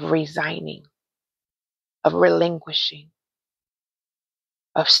 of resigning, of relinquishing,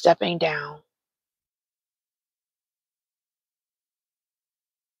 of stepping down,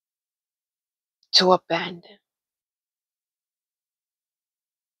 to abandon,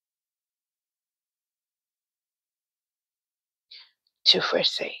 to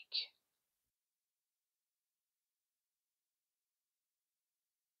forsake.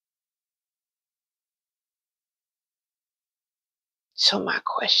 So my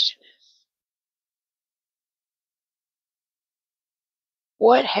question is,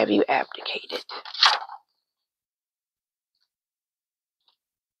 what have you abdicated?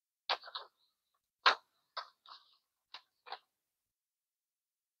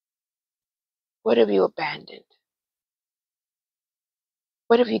 What have you abandoned?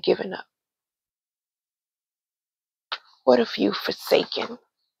 What have you given up? What have you forsaken?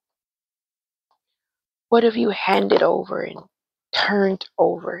 What have you handed over and turned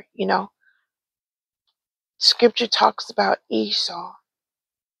over? You know, scripture talks about Esau,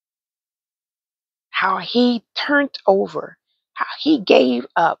 how he turned over, how he gave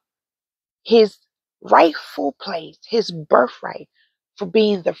up his rightful place, his birthright for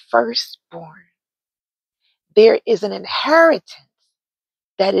being the firstborn. There is an inheritance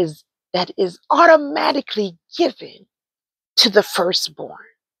that is automatically given to the firstborn,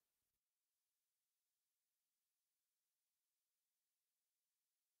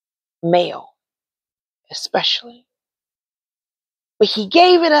 male especially. But he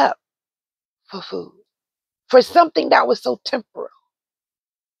gave it up for food, for something that was so temporal,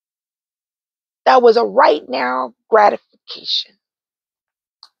 that was a right now gratification.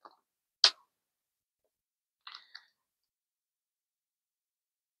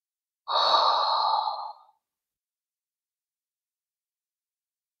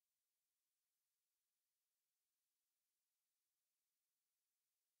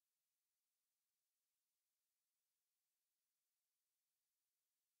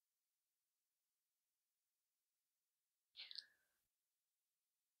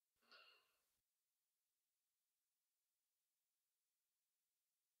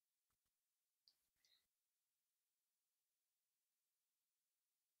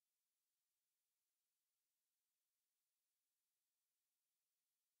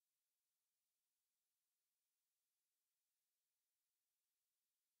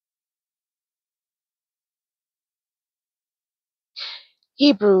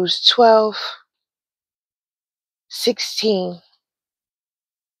 Hebrews 12:16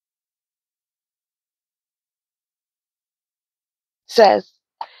 says,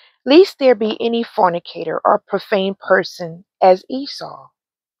 lest there be any fornicator or profane person as Esau,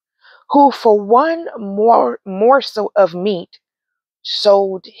 who for one morsel of meat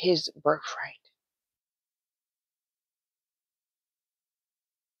sold his birthright.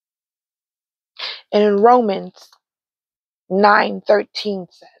 And in Romans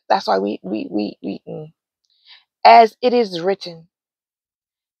 9:13 says, that's why as it is written,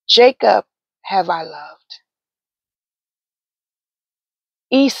 Jacob have I loved,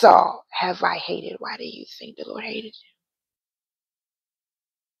 Esau have I hated. Why do you think the Lord hated him?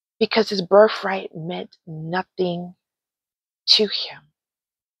 Because his birthright meant nothing to him.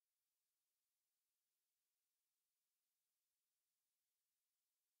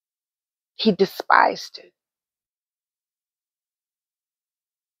 He despised it.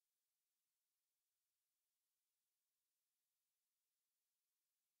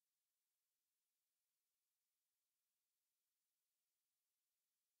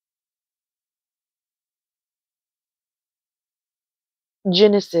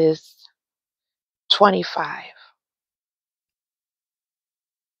 Genesis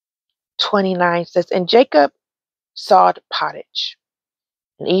 25:29 says, and Jacob sawed pottage,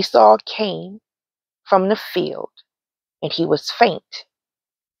 and Esau came from the field, and he was faint.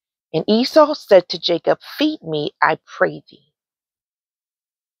 And Esau said to Jacob, feed me, I pray thee,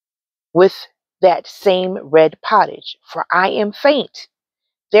 with that same red pottage, for I am faint.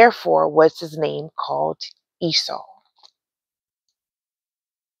 Therefore was his name called Esau.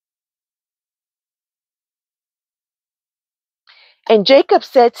 And Jacob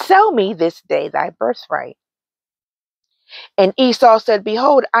said, sell me this day thy birthright. And Esau said,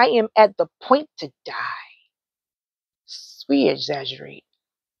 behold, I am at the point to die. We exaggerate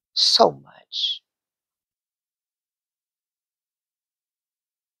so much.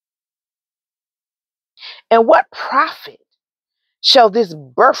 And what profit shall this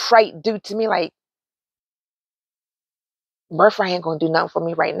birthright do to me? Like, birthright ain't going to do nothing for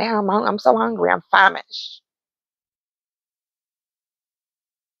me right now. I'm so hungry. I'm famished.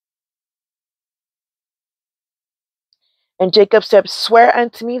 And Jacob said, swear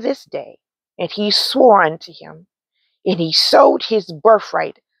unto me this day. And he swore unto him, and he sold his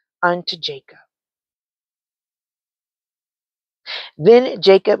birthright unto Jacob. Then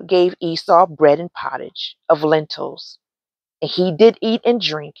Jacob gave Esau bread and pottage of lentils, and he did eat and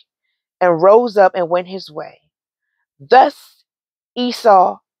drink, and rose up and went his way. Thus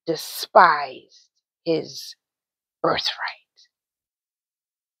Esau despised his birthright.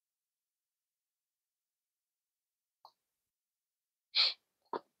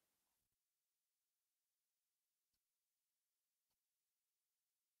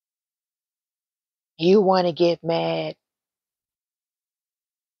 You want to get mad,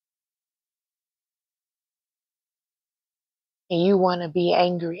 and you want to be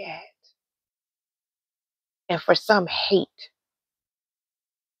angry at, and for some hate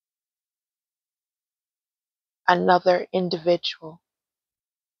another individual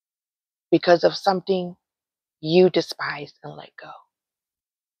because of something you despised and let go,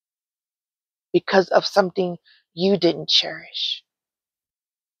 because of something you didn't cherish.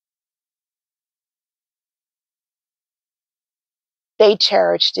 They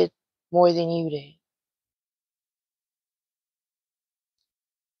cherished it more than you did.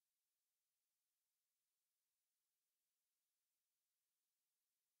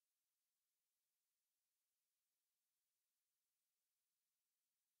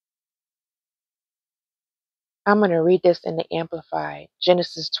 I'm going to read this in the Amplified,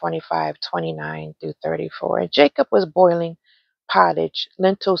 Genesis 25:29 through 34. And Jacob was boiling pottage,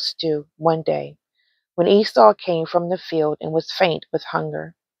 lentil stew, one day, when Esau came from the field and was faint with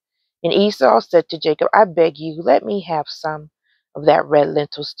hunger. And Esau said to Jacob, I beg you, let me have some of that red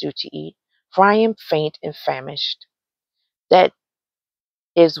lentil stew to eat, for I am faint and famished. That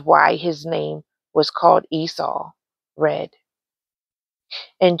is why his name was called Esau, red.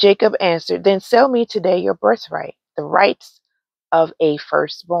 And Jacob answered, then sell me today your birthright, the rights of a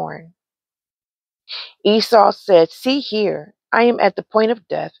firstborn. Esau said, see here, I am at the point of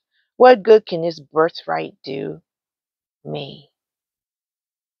death. What good can this birthright do me?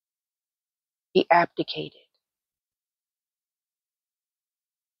 He abdicated.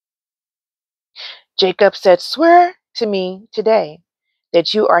 Jacob said, swear to me today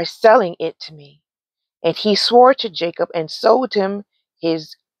that you are selling it to me. And he swore to Jacob and sold him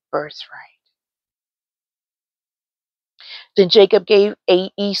his birthright. Then Jacob gave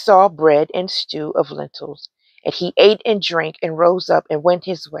Esau bread and stew of lentils, and he ate and drank and rose up and went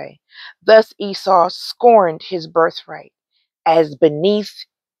his way. Thus Esau scorned his birthright as beneath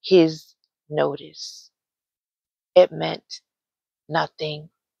his notice. It meant nothing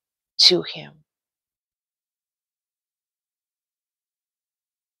to him.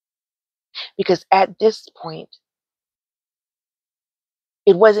 Because at this point,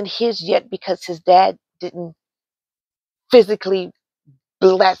 it wasn't his yet because his dad didn't physically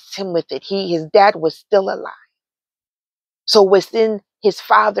bless him with it. His dad was still alive. So within his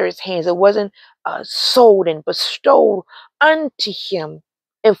father's hands, it wasn't sold and bestowed unto him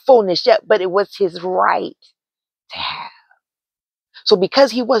in fullness yet, but it was his right to have. So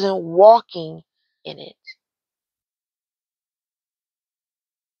because he wasn't walking in it,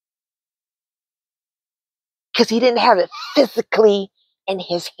 because he didn't have it physically in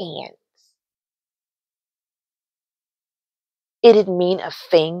his hands, it didn't mean a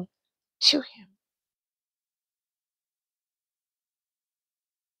thing to him.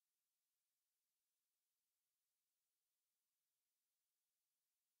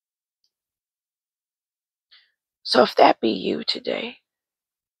 So if that be you today,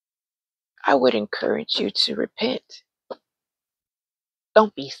 I would encourage you to repent.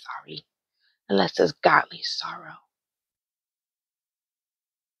 Don't be sorry unless it's godly sorrow.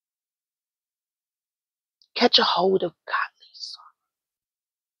 Catch a hold of godly sorrow.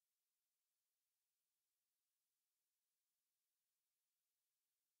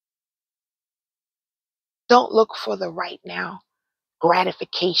 Don't look for the right now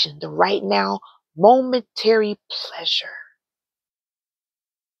gratification, the right now momentary pleasure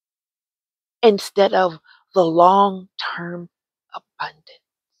instead of the long term abundance.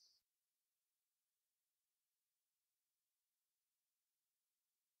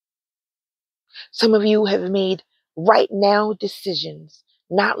 Some of you have made right now decisions,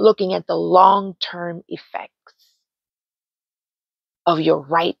 not looking at the long-term effects of your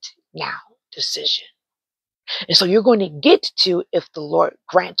right now decision. And so you're going to get to, if the Lord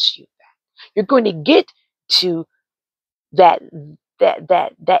grants you that, you're going to get to that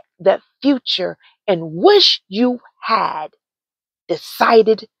future and wish you had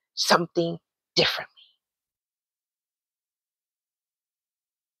decided something differently.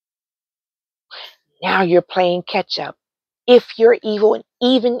 Now you're playing catch up, if you're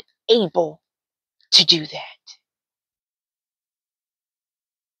even able to do that.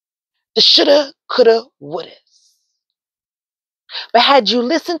 The shoulda, coulda, woulda. But had you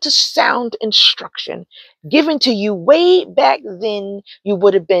listened to sound instruction given to you way back then, you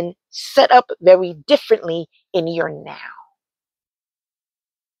would have been set up very differently in your now.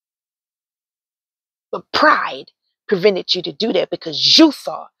 But pride prevented you to do that because you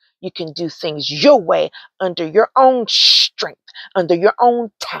thought you can do things your way, under your own strength, under your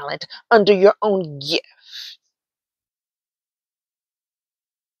own talent, under your own gift.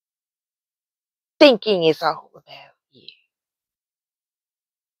 Thinking is all about you.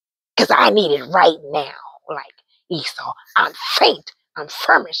 Because I need it right now, like Esau. I'm faint, I'm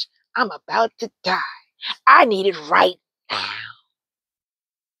famished, I'm about to die. I need it right now.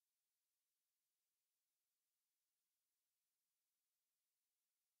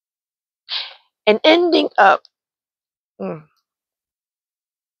 And ending up, I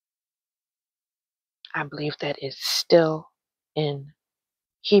believe that is still in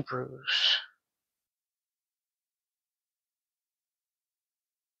Hebrews.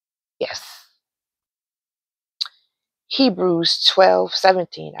 Yes. Hebrews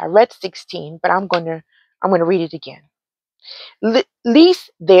 12:17. I read 16, but I'm going to read it again.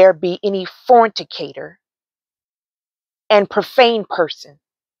 Lest there be any fornicator and profane person,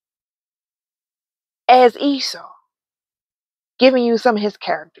 as Esau, giving you some of his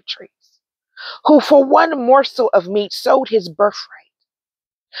character traits, who for one morsel of meat sold his birthright.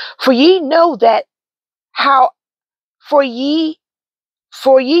 For ye know that how for ye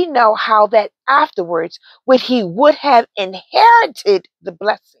know how that afterwards, when he would have inherited the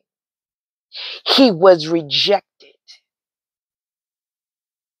blessing, he was rejected.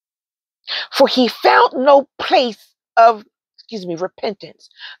 For he found no place of, repentance,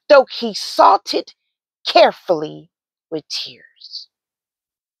 though he sought it carefully with tears.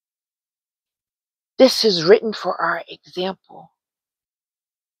 This is written for our example,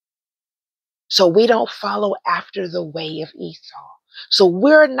 so we don't follow after the way of Esau. So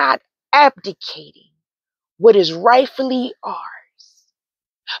we're not abdicating what is rightfully ours,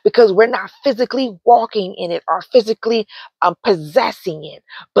 because we're not physically walking in it or physically possessing it,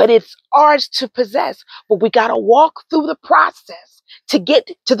 but it's ours to possess. But we got to walk through the process to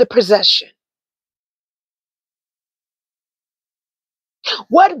get to the possession.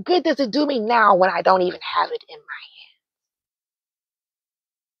 What good does it do me now when I don't even have it in my hand?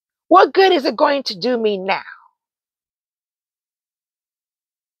 What good is it going to do me now?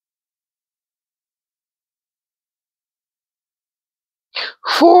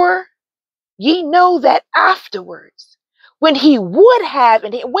 For ye know that afterwards, when he would have,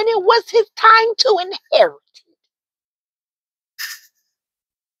 and when it was his time to inherit,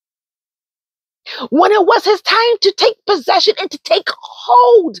 when it was his time to take possession and to take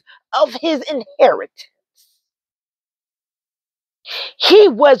hold of his inheritance, he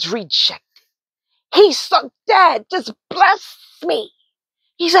was rejected. He said, Dad, just bless me.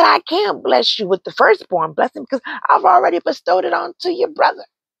 He said, I can't bless you with the firstborn blessing because I've already bestowed it on to your brother.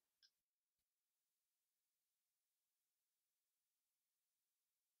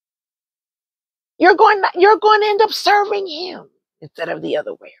 You're going to end up serving him instead of the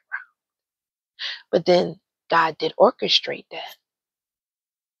other way around. But then God did orchestrate that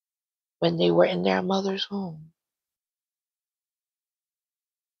when they were in their mother's womb.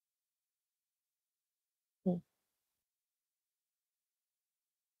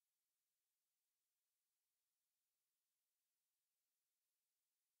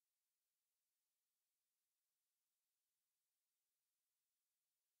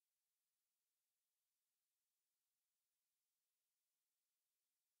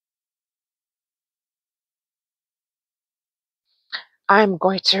 I'm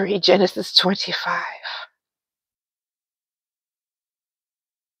going to read Genesis 25,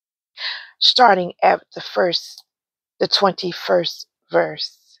 starting at the 21st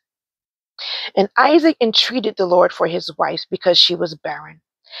verse. And Isaac entreated the Lord for his wife because she was barren.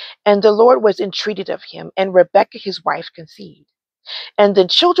 And the Lord was entreated of him, and Rebekah his wife conceived. And the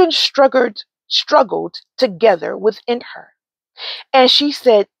children struggled together within her. And she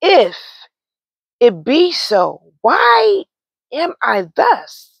said, if it be so, why am I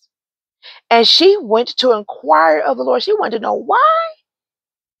thus? And she went to inquire of the Lord. She wanted to know why.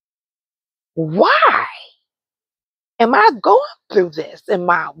 Why am I going through this in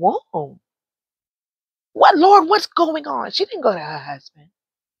my womb? What, Lord, what's going on? She didn't go to her husband.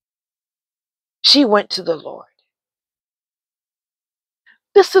 She went to the Lord.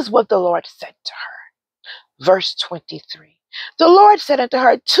 This is what the Lord said to her. Verse 23. The Lord said unto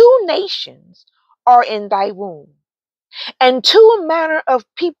her, 2 nations are in thy womb, and 2 manner of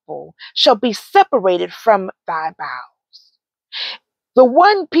people shall be separated from thy bowels. The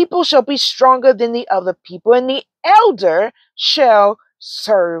one people shall be stronger than the other people, and the elder shall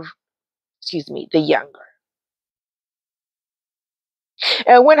serve, the younger.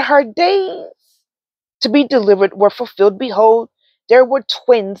 And when her days to be delivered were fulfilled, behold, there were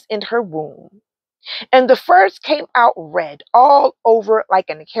twins in her womb. And the first came out red all over like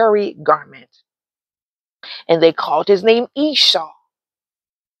an hairy garment. And they called his name Esau.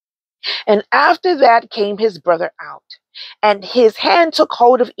 And after that came his brother out. And his hand took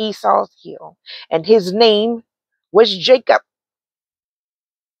hold of Esau's heel. And his name was Jacob.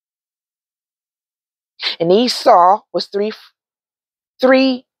 And Esau was three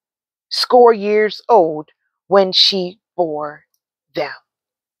score years old when she bore them.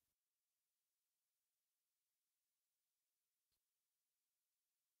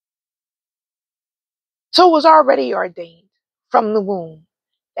 So it was already ordained from the womb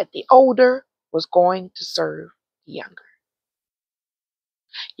that the older was going to serve the younger.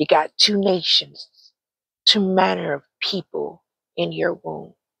 You got 2 nations, 2 manner of people in your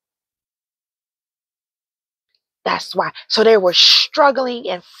womb. That's why. So they were struggling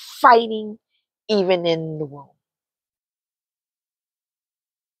and fighting even in the womb.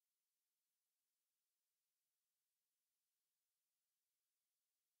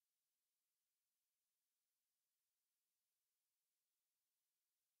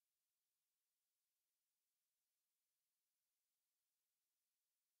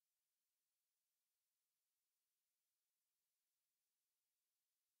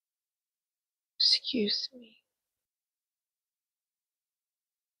 Excuse me.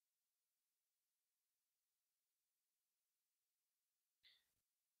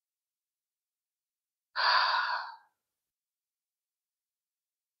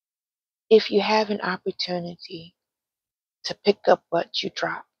 If you have an opportunity to pick up what you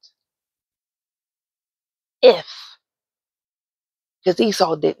dropped, because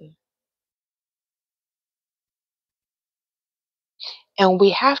Esau didn't. And we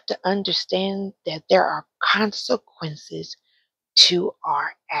have to understand that there are consequences to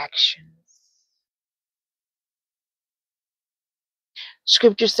our actions.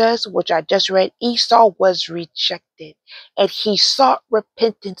 Scripture says, which I just read, Esau was rejected, and he sought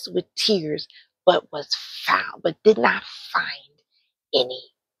repentance with tears, but did not find any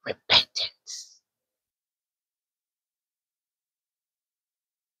repentance.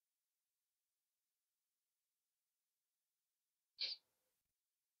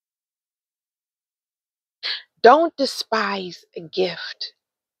 Don't despise a gift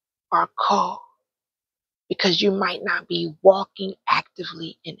or a call because you might not be walking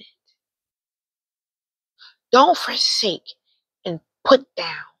actively in it. Don't forsake and put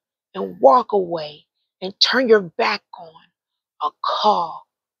down and walk away and turn your back on a call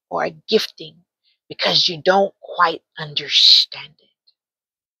or a gifting because you don't quite understand it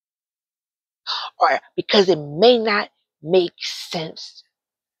or because it may not make sense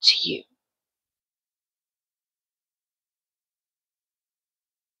to you.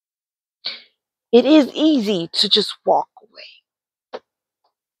 It is easy to just walk away,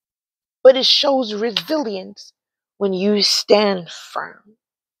 but it shows resilience when you stand firm,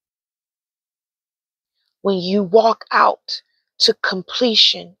 when you walk out to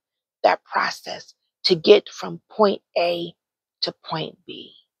completion, that process to get from point A to point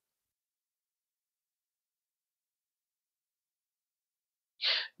B.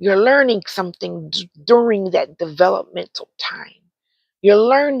 You're learning something during that developmental time. You're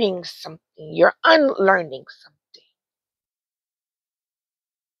learning something. You're unlearning something.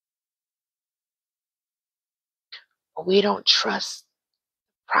 But we don't trust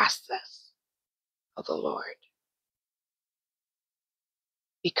the process of the Lord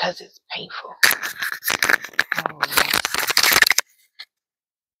because it's painful. Oh,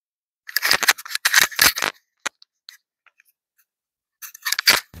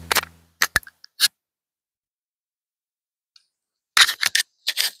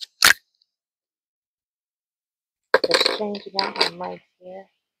 just changing out my mic here.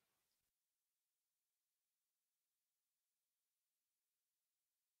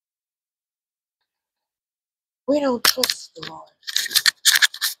 We don't trust the Lord.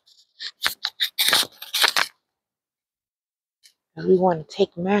 And we want to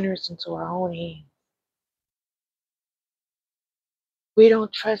take matters into our own hands. We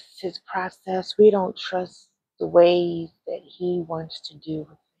don't trust his process. We don't trust the ways that he wants to do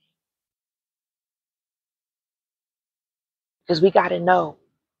it. Because we got to know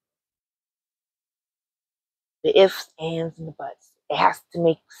the ifs, ands, and the buts. It has to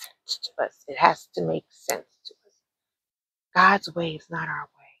make sense to us. It has to make sense to us. God's way is not our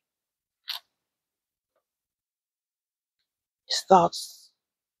way. His thoughts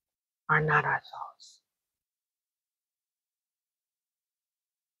are not our thoughts.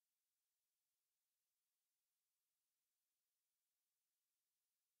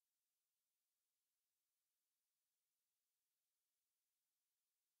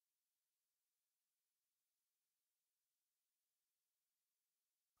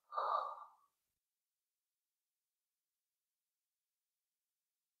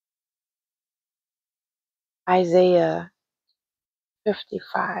 Isaiah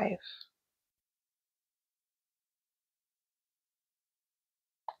 55.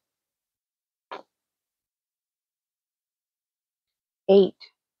 8.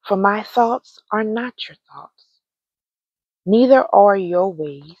 For my thoughts are not your thoughts, neither are your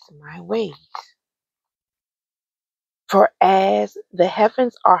ways my ways. For as the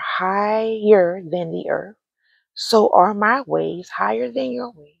heavens are higher than the earth, so are my ways higher than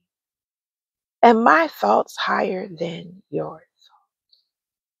your ways, and my thoughts higher than yours.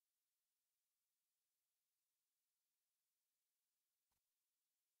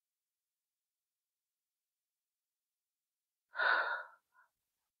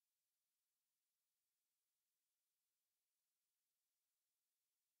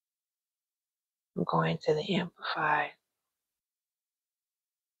 I'm going to the Amplified.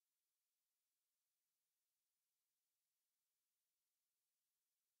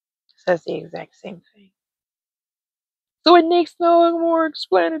 It says the exact same thing. So it needs no more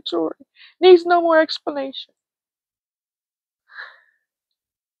explanatory, needs no more explanation.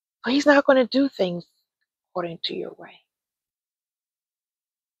 But he's not going to do things according to your way.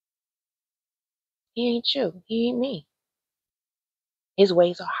 He ain't you. He ain't me. His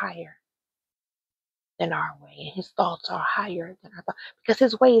ways are higher than our way, and his thoughts are higher than our thoughts, because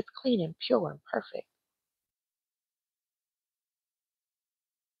his way is clean and pure and perfect.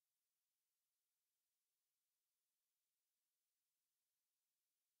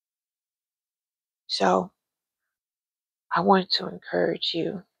 So I want to encourage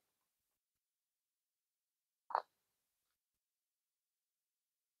you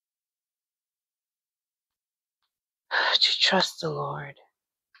to trust the Lord,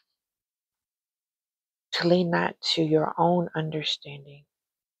 to lean not to your own understanding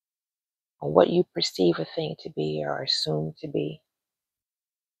or what you perceive a thing to be or assume to be,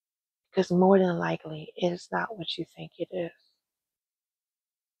 because more than likely it is not what you think it is.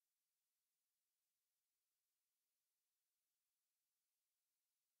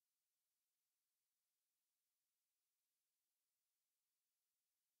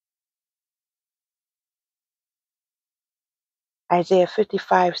 Isaiah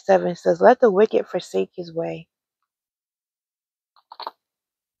 55:7 says, let the wicked forsake his way,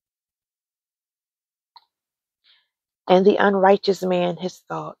 and the unrighteous man his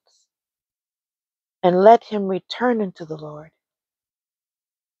thoughts, and let him return unto the Lord,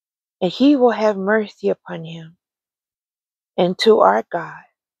 and he will have mercy upon him, and to our God,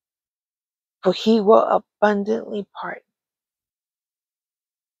 for he will abundantly pardon.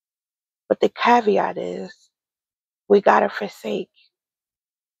 But the caveat is, we got to forsake,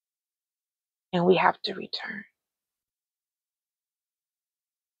 and we have to return.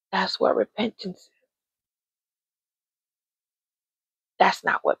 That's what repentance is. That's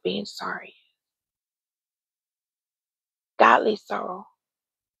not what being sorry is. Godly sorrow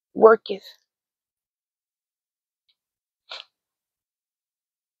worketh.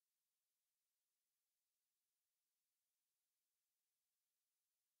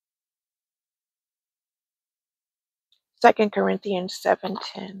 Second Corinthians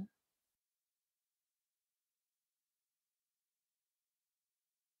 7:10.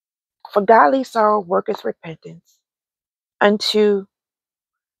 For godly sorrow worketh repentance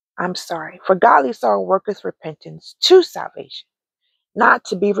for godly sorrow worketh repentance to salvation, not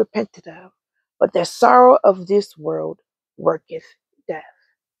to be repented of, but the sorrow of this world worketh death.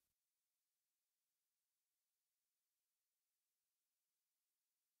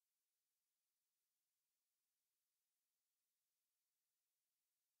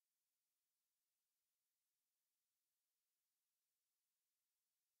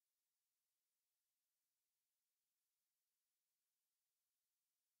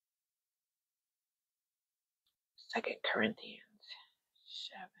 2 Corinthians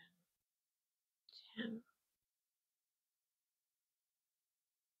 7:10.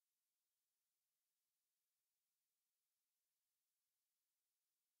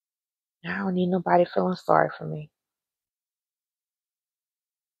 I don't need nobody feeling sorry for me.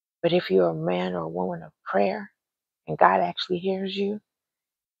 But if you're a man or a woman of prayer and God actually hears you,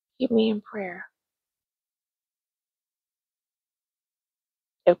 keep me in prayer.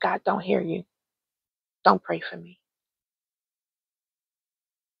 If God don't hear you, don't pray for me.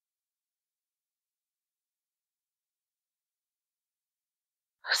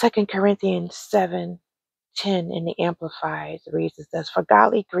 Second Corinthians 7:10 in the Amplified reads as thus: For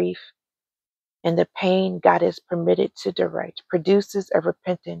godly grief and the pain God is permitted to direct produces a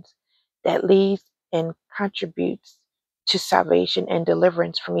repentance that leads and contributes to salvation and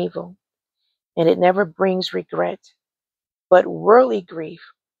deliverance from evil. And it never brings regret, but worldly grief,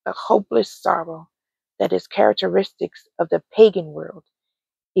 the hopeless sorrow that is characteristics of the pagan world,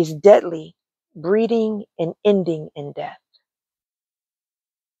 is deadly, breeding and ending in death.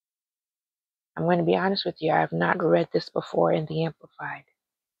 I'm going to be honest with you, I have not read this before in the Amplified.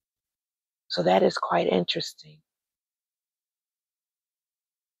 So that is quite interesting.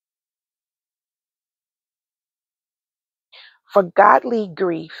 For godly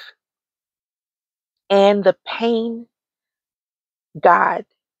grief and the pain God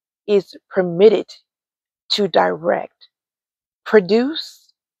is permitted to direct produce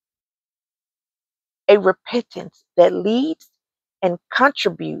a repentance that leads and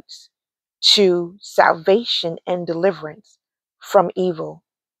contributes to salvation and deliverance from evil.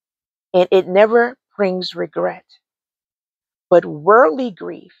 And it never brings regret, but worldly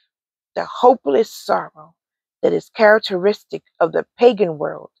grief, the hopeless sorrow that is characteristic of the pagan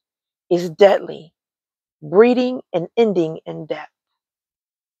world, is deadly, breeding and ending in death.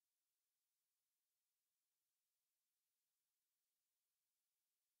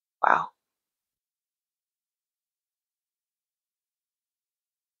 Wow.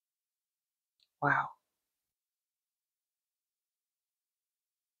 Wow.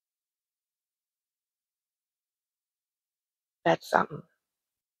 That's something.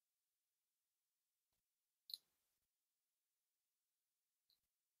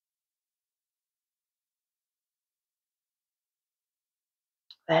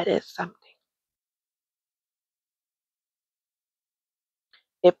 That is something.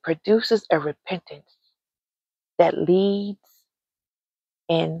 It produces a repentance that leads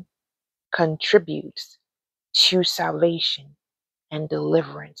and contributes to salvation and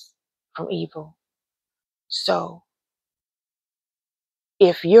deliverance from evil. So,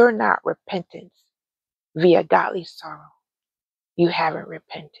 if you're not repentant via godly sorrow, you haven't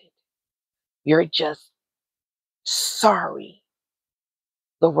repented. You're just sorry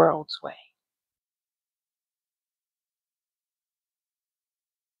the world's way,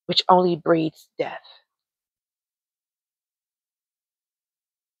 which only breeds death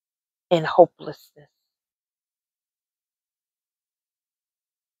and hopelessness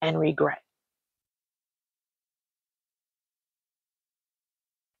and regret.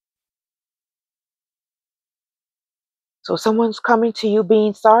 So, if someone's coming to you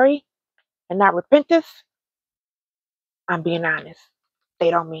being sorry and not repentant, I'm being honest,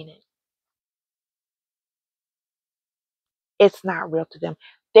 they don't mean it. It's not real to them.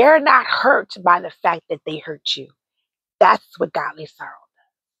 They're not hurt by the fact that they hurt you. That's what godly sorrow.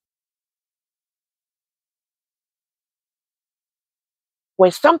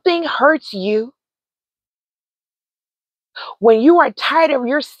 When something hurts you, when you are tired of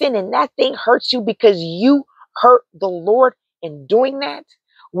your sin and that thing hurts you because you hurt the Lord in doing that,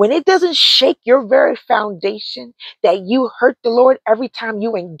 when it doesn't shake your very foundation that you hurt the Lord every time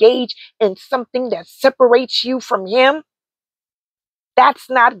you engage in something that separates you from Him, that's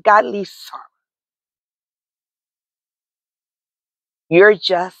not godly sorrow. You're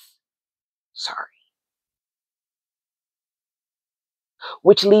just sorry,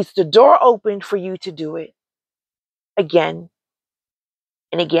 which leaves the door open for you to do it again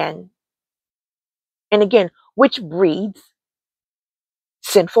and again and again, which breeds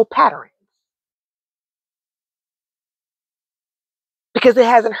sinful patterns because it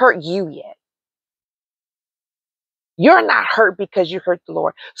hasn't hurt you yet. You're not hurt because you hurt the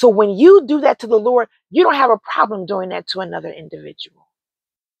Lord. So when you do that to the Lord, you don't have a problem doing that to another individual.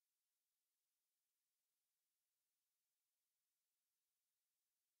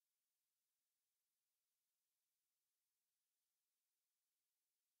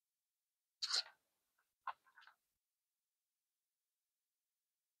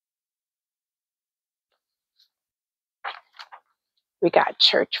 We got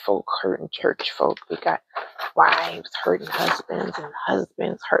church folk hurting church folk. We got wives hurting husbands and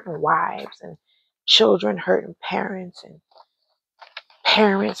husbands hurting wives and children hurting parents and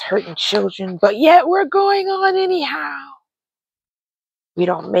parents hurting children. But yet we're going on anyhow. We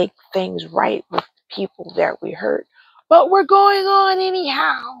don't make things right with the people that we hurt, but we're going on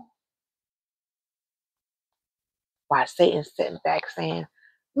anyhow. While Satan's sitting back saying,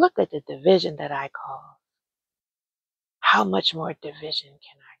 look at the division that I caused. How much more division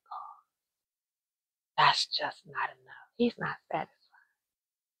can I cause? That's just not enough. He's not satisfied.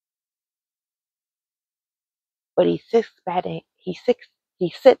 But he sits back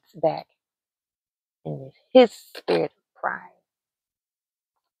in his spirit of pride,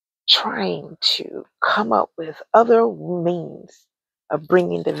 trying to come up with other means of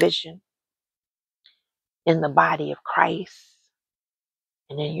bringing division in the body of Christ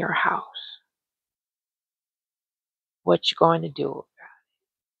and in your house. What you going to do about it?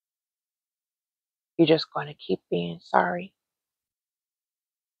 You're just going to keep being sorry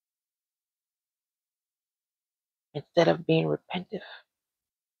instead of being repentant.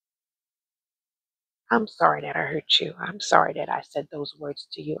 I'm sorry that I hurt you. I'm sorry that I said those words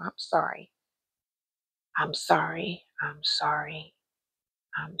to you. I'm sorry. I'm sorry. I'm sorry.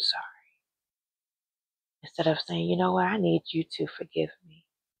 I'm sorry. Instead of saying, you know what, I need you to forgive me.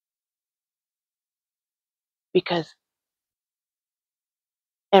 Because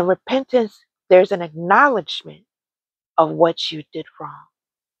in repentance, there's an acknowledgement of what you did wrong.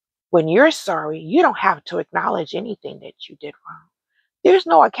 When you're sorry, you don't have to acknowledge anything that you did wrong. There's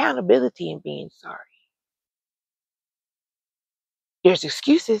no accountability in being sorry. There's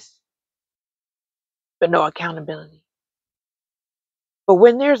excuses, but no accountability. But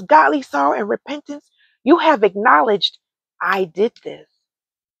when there's godly sorrow and repentance, you have acknowledged, I did this.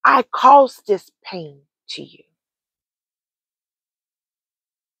 I caused this pain to you.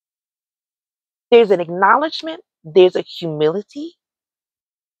 There's an acknowledgement. There's a humility.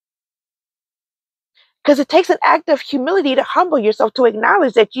 Because it takes an act of humility to humble yourself, to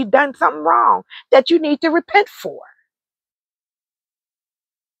acknowledge that you've done something wrong, that you need to repent for.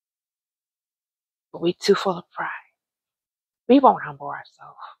 But we're too full of pride. We won't humble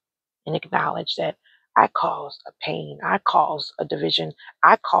ourselves and acknowledge that I caused a pain, I caused a division,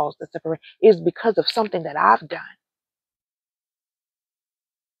 I caused a separation. It's because of something that I've done.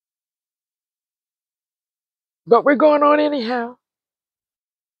 But we're going on anyhow,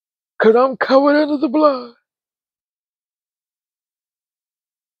 because I'm covered under the blood.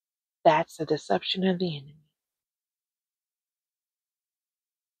 That's a deception of the enemy.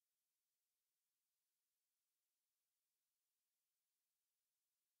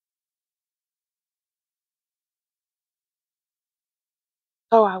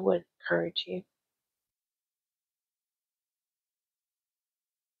 So I would encourage you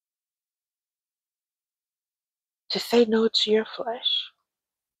to say no to your flesh.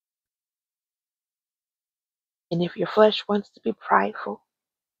 And if your flesh wants to be prideful,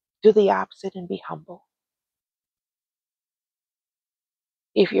 do the opposite and be humble.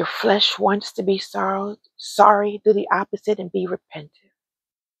 If your flesh wants to be sorry, do the opposite and be repentant.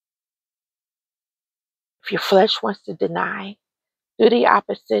 If your flesh wants to deny, do the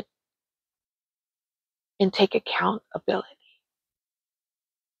opposite and take accountability.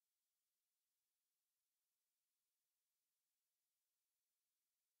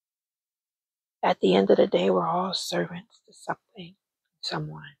 At the end of the day, we're all servants to something,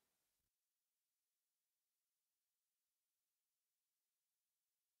 someone.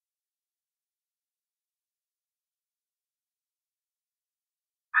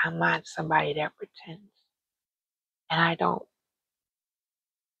 I'm not somebody that pretends. And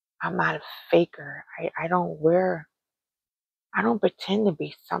I'm not a faker. I don't pretend to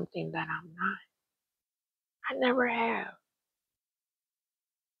be something that I'm not. I never have.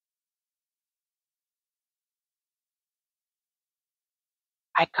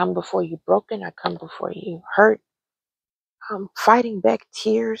 I come before you broken. I come before you hurt. I'm fighting back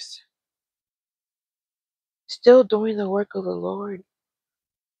tears. Still doing the work of the Lord.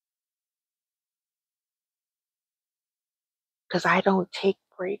 Because I don't take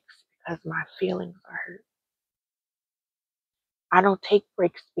breaks because my feelings are hurt. I don't take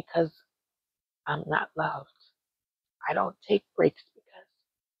breaks because I'm not loved. I don't take breaks because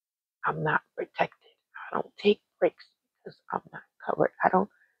I'm not protected. I don't take breaks because I'm not covered. I don't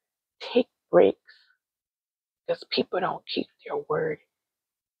take breaks because people don't keep their word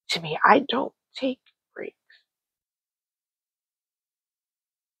to me. I don't take breaks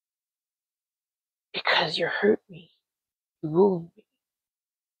because you hurt me, you wound me.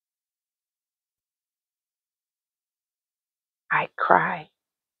 I cry.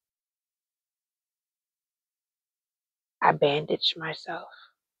 I bandage myself.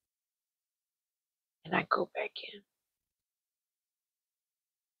 And I go back in.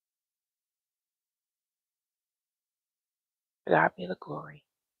 To God be the glory.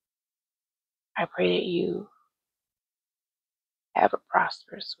 I pray that you have a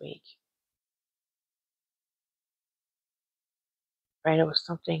prosperous week. Pray it was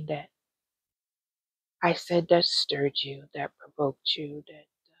something that I said that stirred you, that provoked you, that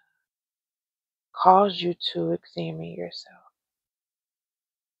caused you to examine yourself.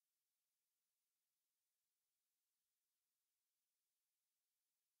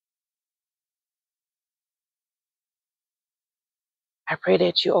 I pray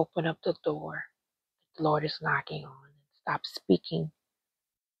that you open up the door the Lord is knocking on and stop speaking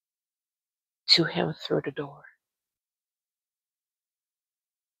to him through the door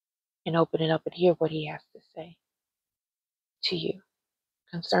and open it up and hear what he has to say to you,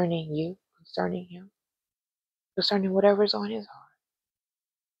 concerning him, concerning whatever is on his heart.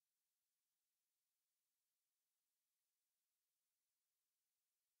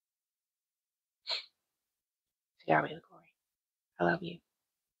 To God be the glory. I love you.